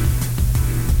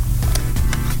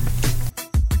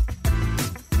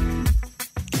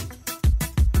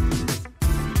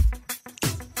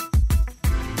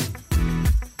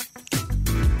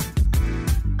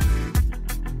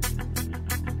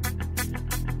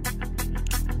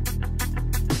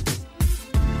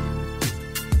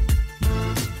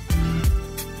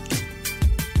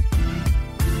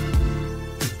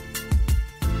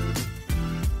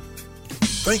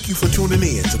 Thank you for tuning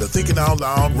in to the Thinking Out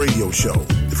Loud radio show.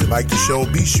 If you like the show,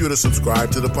 be sure to subscribe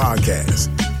to the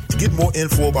podcast. To get more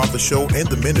info about the show and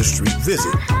the ministry,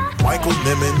 visit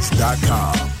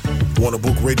michaelnimmons.com. Want to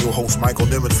book radio host Michael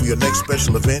Nimmons for your next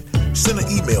special event? Send an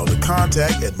email to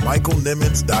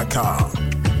contact@michaelnimmons.com.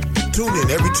 Tune in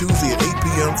every Tuesday at 8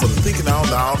 p.m. for the Thinking Out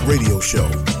Loud radio show,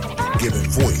 giving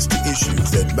voice to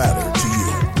issues that matter to you.